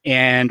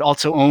 and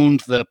also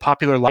owned the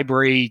Popular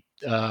Library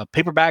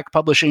paperback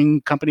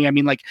publishing company. I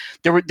mean,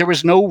 there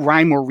was no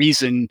rhyme or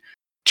reason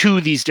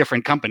to these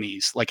different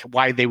companies,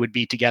 why they would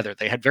be together.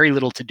 They had very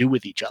little to do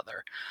with each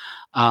other.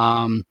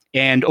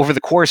 And over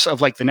the course of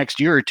the next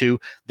year or two,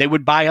 they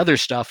would buy other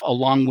stuff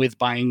along with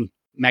buying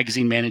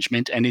magazine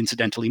management and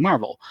incidentally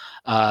Marvel.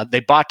 They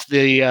bought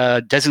the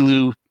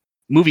Desilu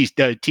movies,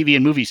 TV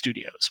and movie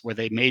studios, where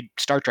they made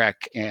Star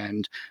Trek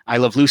and I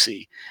Love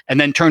Lucy, and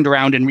then turned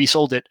around and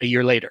resold it a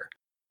year later.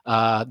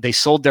 They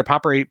sold their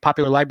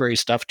Popular Library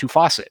stuff to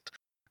Fawcett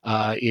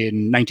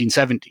in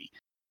 1970.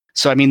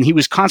 So, I mean, he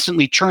was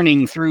constantly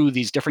churning through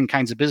these different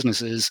kinds of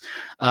businesses,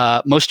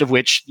 most of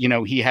which,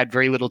 he had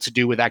very little to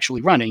do with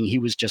actually running. He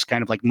was just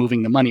kind of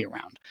moving the money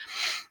around.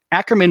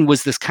 Ackerman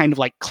was this kind of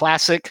like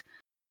classic,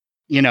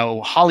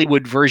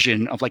 Hollywood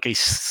version of like a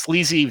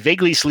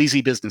vaguely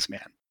sleazy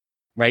businessman,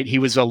 right? He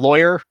was a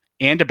lawyer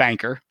and a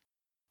banker.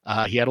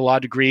 He had a law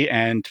degree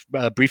and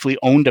briefly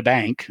owned a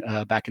bank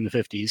back in the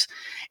 50s.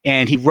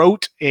 And he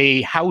wrote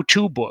a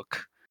how-to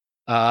book,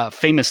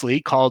 famously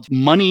called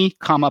Money,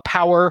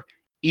 Power,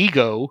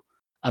 Ego,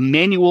 a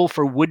Manual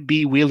for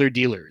Would-Be Wheeler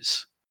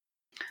Dealers,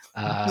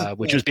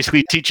 which was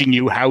basically teaching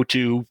you how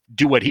to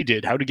do what he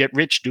did, how to get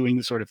rich doing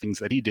the sort of things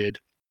that he did.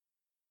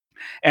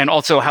 And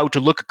also how to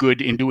look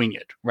good in doing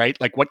it, right?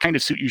 Like what kind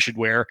of suit you should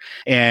wear,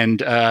 and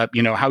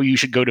how you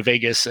should go to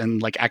Vegas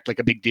and like act like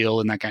a big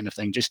deal and that kind of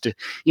thing, just to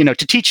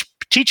to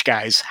teach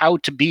guys how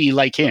to be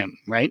like him,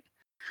 right?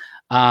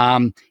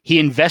 He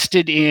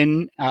invested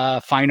in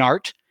fine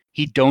art.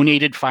 He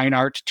donated fine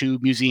art to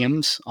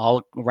museums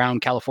all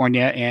around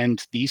California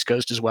and the East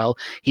Coast as well.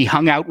 He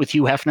hung out with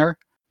Hugh Hefner.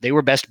 They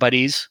were best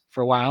buddies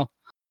for a while.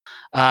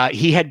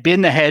 He had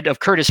been the head of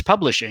Curtis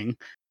Publishing,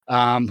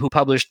 who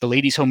published the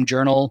Ladies' Home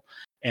Journal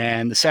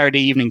and the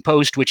Saturday Evening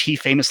Post, which he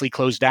famously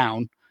closed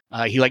down.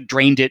 He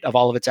drained it of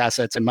all of its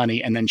assets and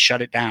money and then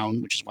shut it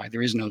down, which is why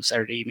there is no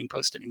Saturday Evening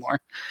Post anymore.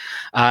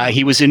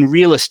 He was in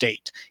real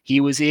estate.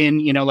 He was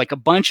in, like a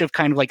bunch of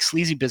kind of like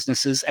sleazy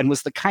businesses, and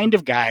was the kind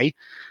of guy,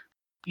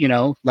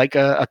 like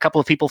a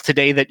couple of people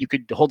today that you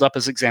could hold up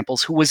as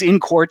examples, who was in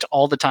court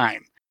all the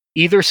time,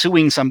 either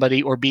suing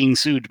somebody or being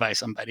sued by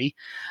somebody.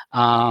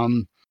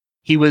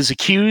 He was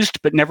accused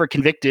but never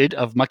convicted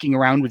of mucking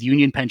around with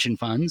union pension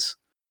funds.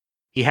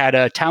 He had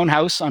a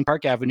townhouse on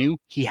Park Avenue.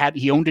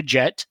 He owned a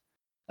jet.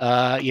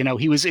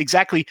 He was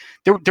exactly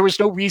there was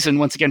no reason,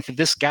 once again, for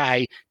this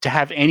guy to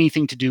have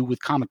anything to do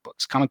with comic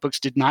books. Comic books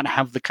did not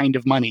have the kind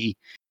of money,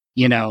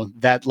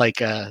 that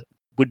like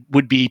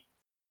would be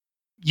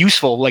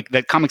useful. Like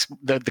that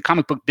the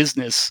comic book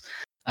business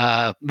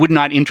would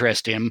not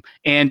interest him,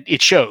 and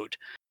it showed.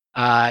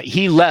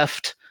 He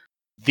left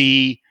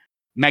the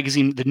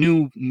magazine, the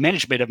new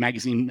management of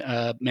magazine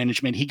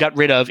management. He got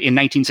rid of in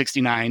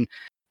 1969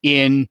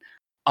 in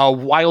a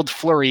wild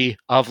flurry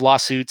of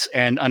lawsuits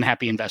and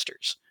unhappy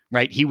investors,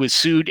 right? He was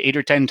sued 8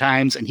 or 10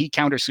 times, and he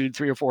countersued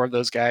 3 or 4 of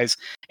those guys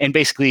and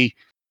basically,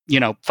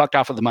 fucked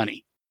off with the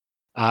money.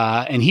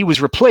 And he was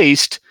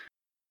replaced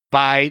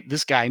by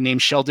this guy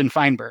named Sheldon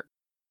Feinberg.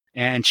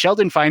 And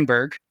Sheldon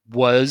Feinberg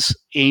was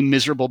a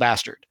miserable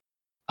bastard.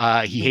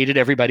 He hated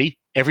everybody.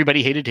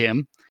 Everybody hated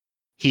him.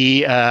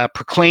 He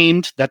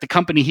proclaimed that the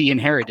company he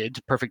inherited,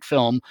 Perfect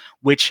Film,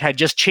 which had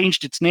just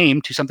changed its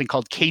name to something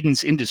called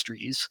Cadence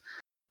Industries,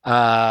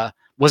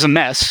 was a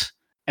mess.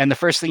 And the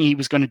first thing he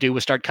was going to do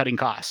was start cutting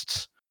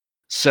costs.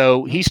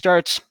 So he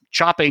starts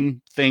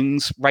chopping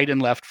things right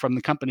and left from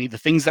the company, the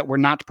things that were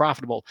not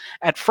profitable.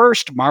 At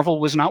first, Marvel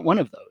was not one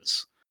of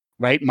those,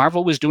 right?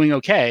 Marvel was doing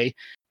okay.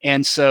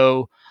 And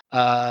so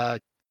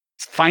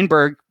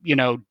Feinberg,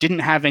 didn't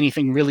have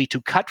anything really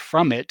to cut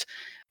from it,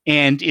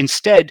 and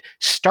instead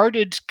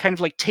started kind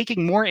of like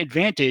taking more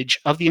advantage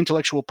of the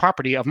intellectual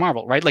property of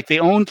Marvel, right? Like they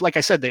owned, like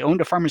I said, they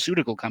owned a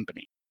pharmaceutical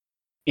company,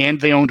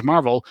 and they owned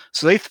Marvel.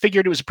 So they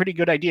figured it was a pretty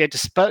good idea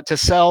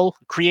to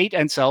create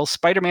and sell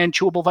Spider-Man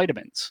chewable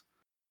vitamins,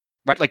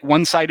 right? Like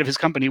one side of his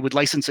company would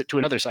license it to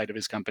another side of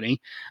his company,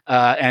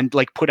 and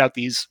like put out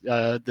these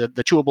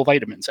the chewable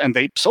vitamins, and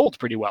they sold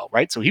pretty well,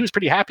 right? So he was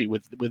pretty happy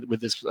with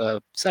this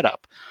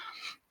setup.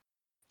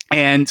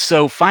 And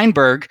so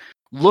Feinberg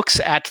looks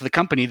at the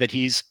company that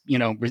he's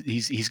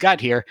got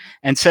here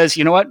and says,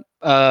 you know what?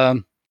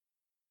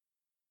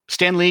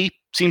 Stan Lee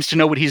seems to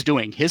know what he's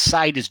doing. His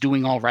side is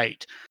doing all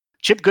right.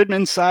 Chip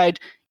Goodman's side,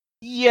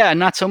 yeah,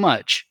 not so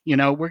much.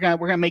 We're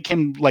gonna make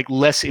him like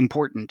less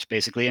important,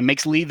 basically, and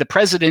makes Lee the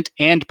president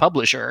and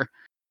publisher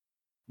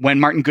when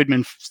Martin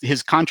Goodman,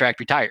 his contract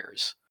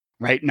retires.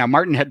 Right now,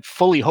 Martin had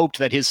fully hoped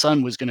that his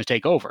son was going to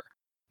take over,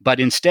 but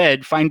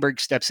instead Feinberg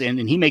steps in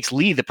and he makes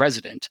Lee the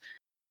president.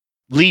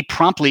 Lee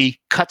promptly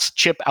cuts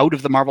Chip out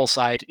of the Marvel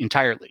side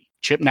entirely.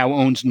 Chip now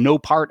owns no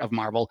part of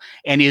Marvel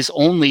and is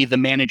only the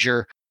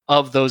manager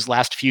of those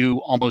last few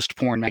almost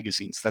porn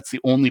magazines. That's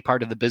the only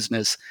part of the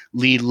business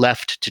Lee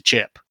left to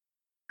Chip.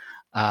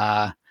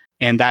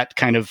 And that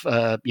kind of,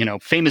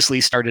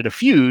 famously started a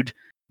feud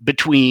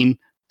between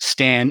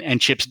Stan and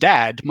Chip's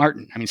dad,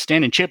 Martin. I mean,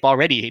 Stan and Chip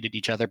already hated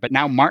each other, but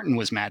now Martin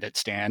was mad at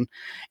Stan.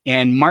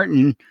 And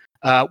Martin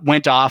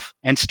went off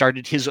and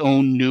started his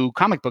own new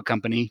comic book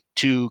company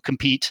to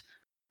compete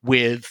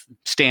with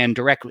Stan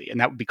directly, and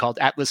that would be called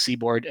Atlas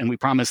Seaboard, and we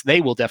promise they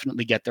will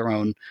definitely get their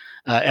own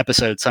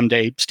episode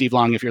someday. Steve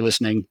Long, if you're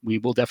listening, we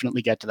will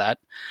definitely get to that.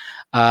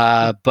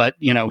 But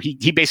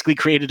he basically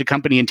created a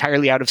company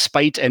entirely out of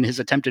spite and his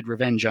attempted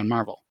revenge on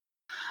Marvel.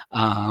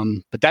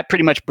 But that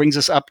pretty much brings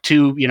us up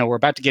to, we're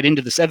about to get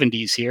into the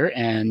 70s here,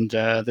 and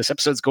this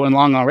episode's going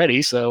long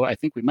already, so I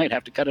think we might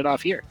have to cut it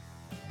off here.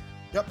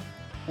 Yep.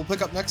 We'll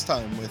pick up next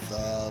time with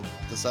the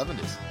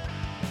 70s.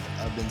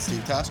 I've been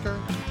Steve Tasker.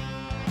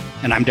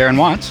 And I'm Darren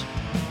Watts.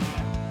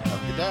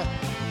 Have a good day.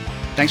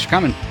 Thanks for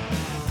coming.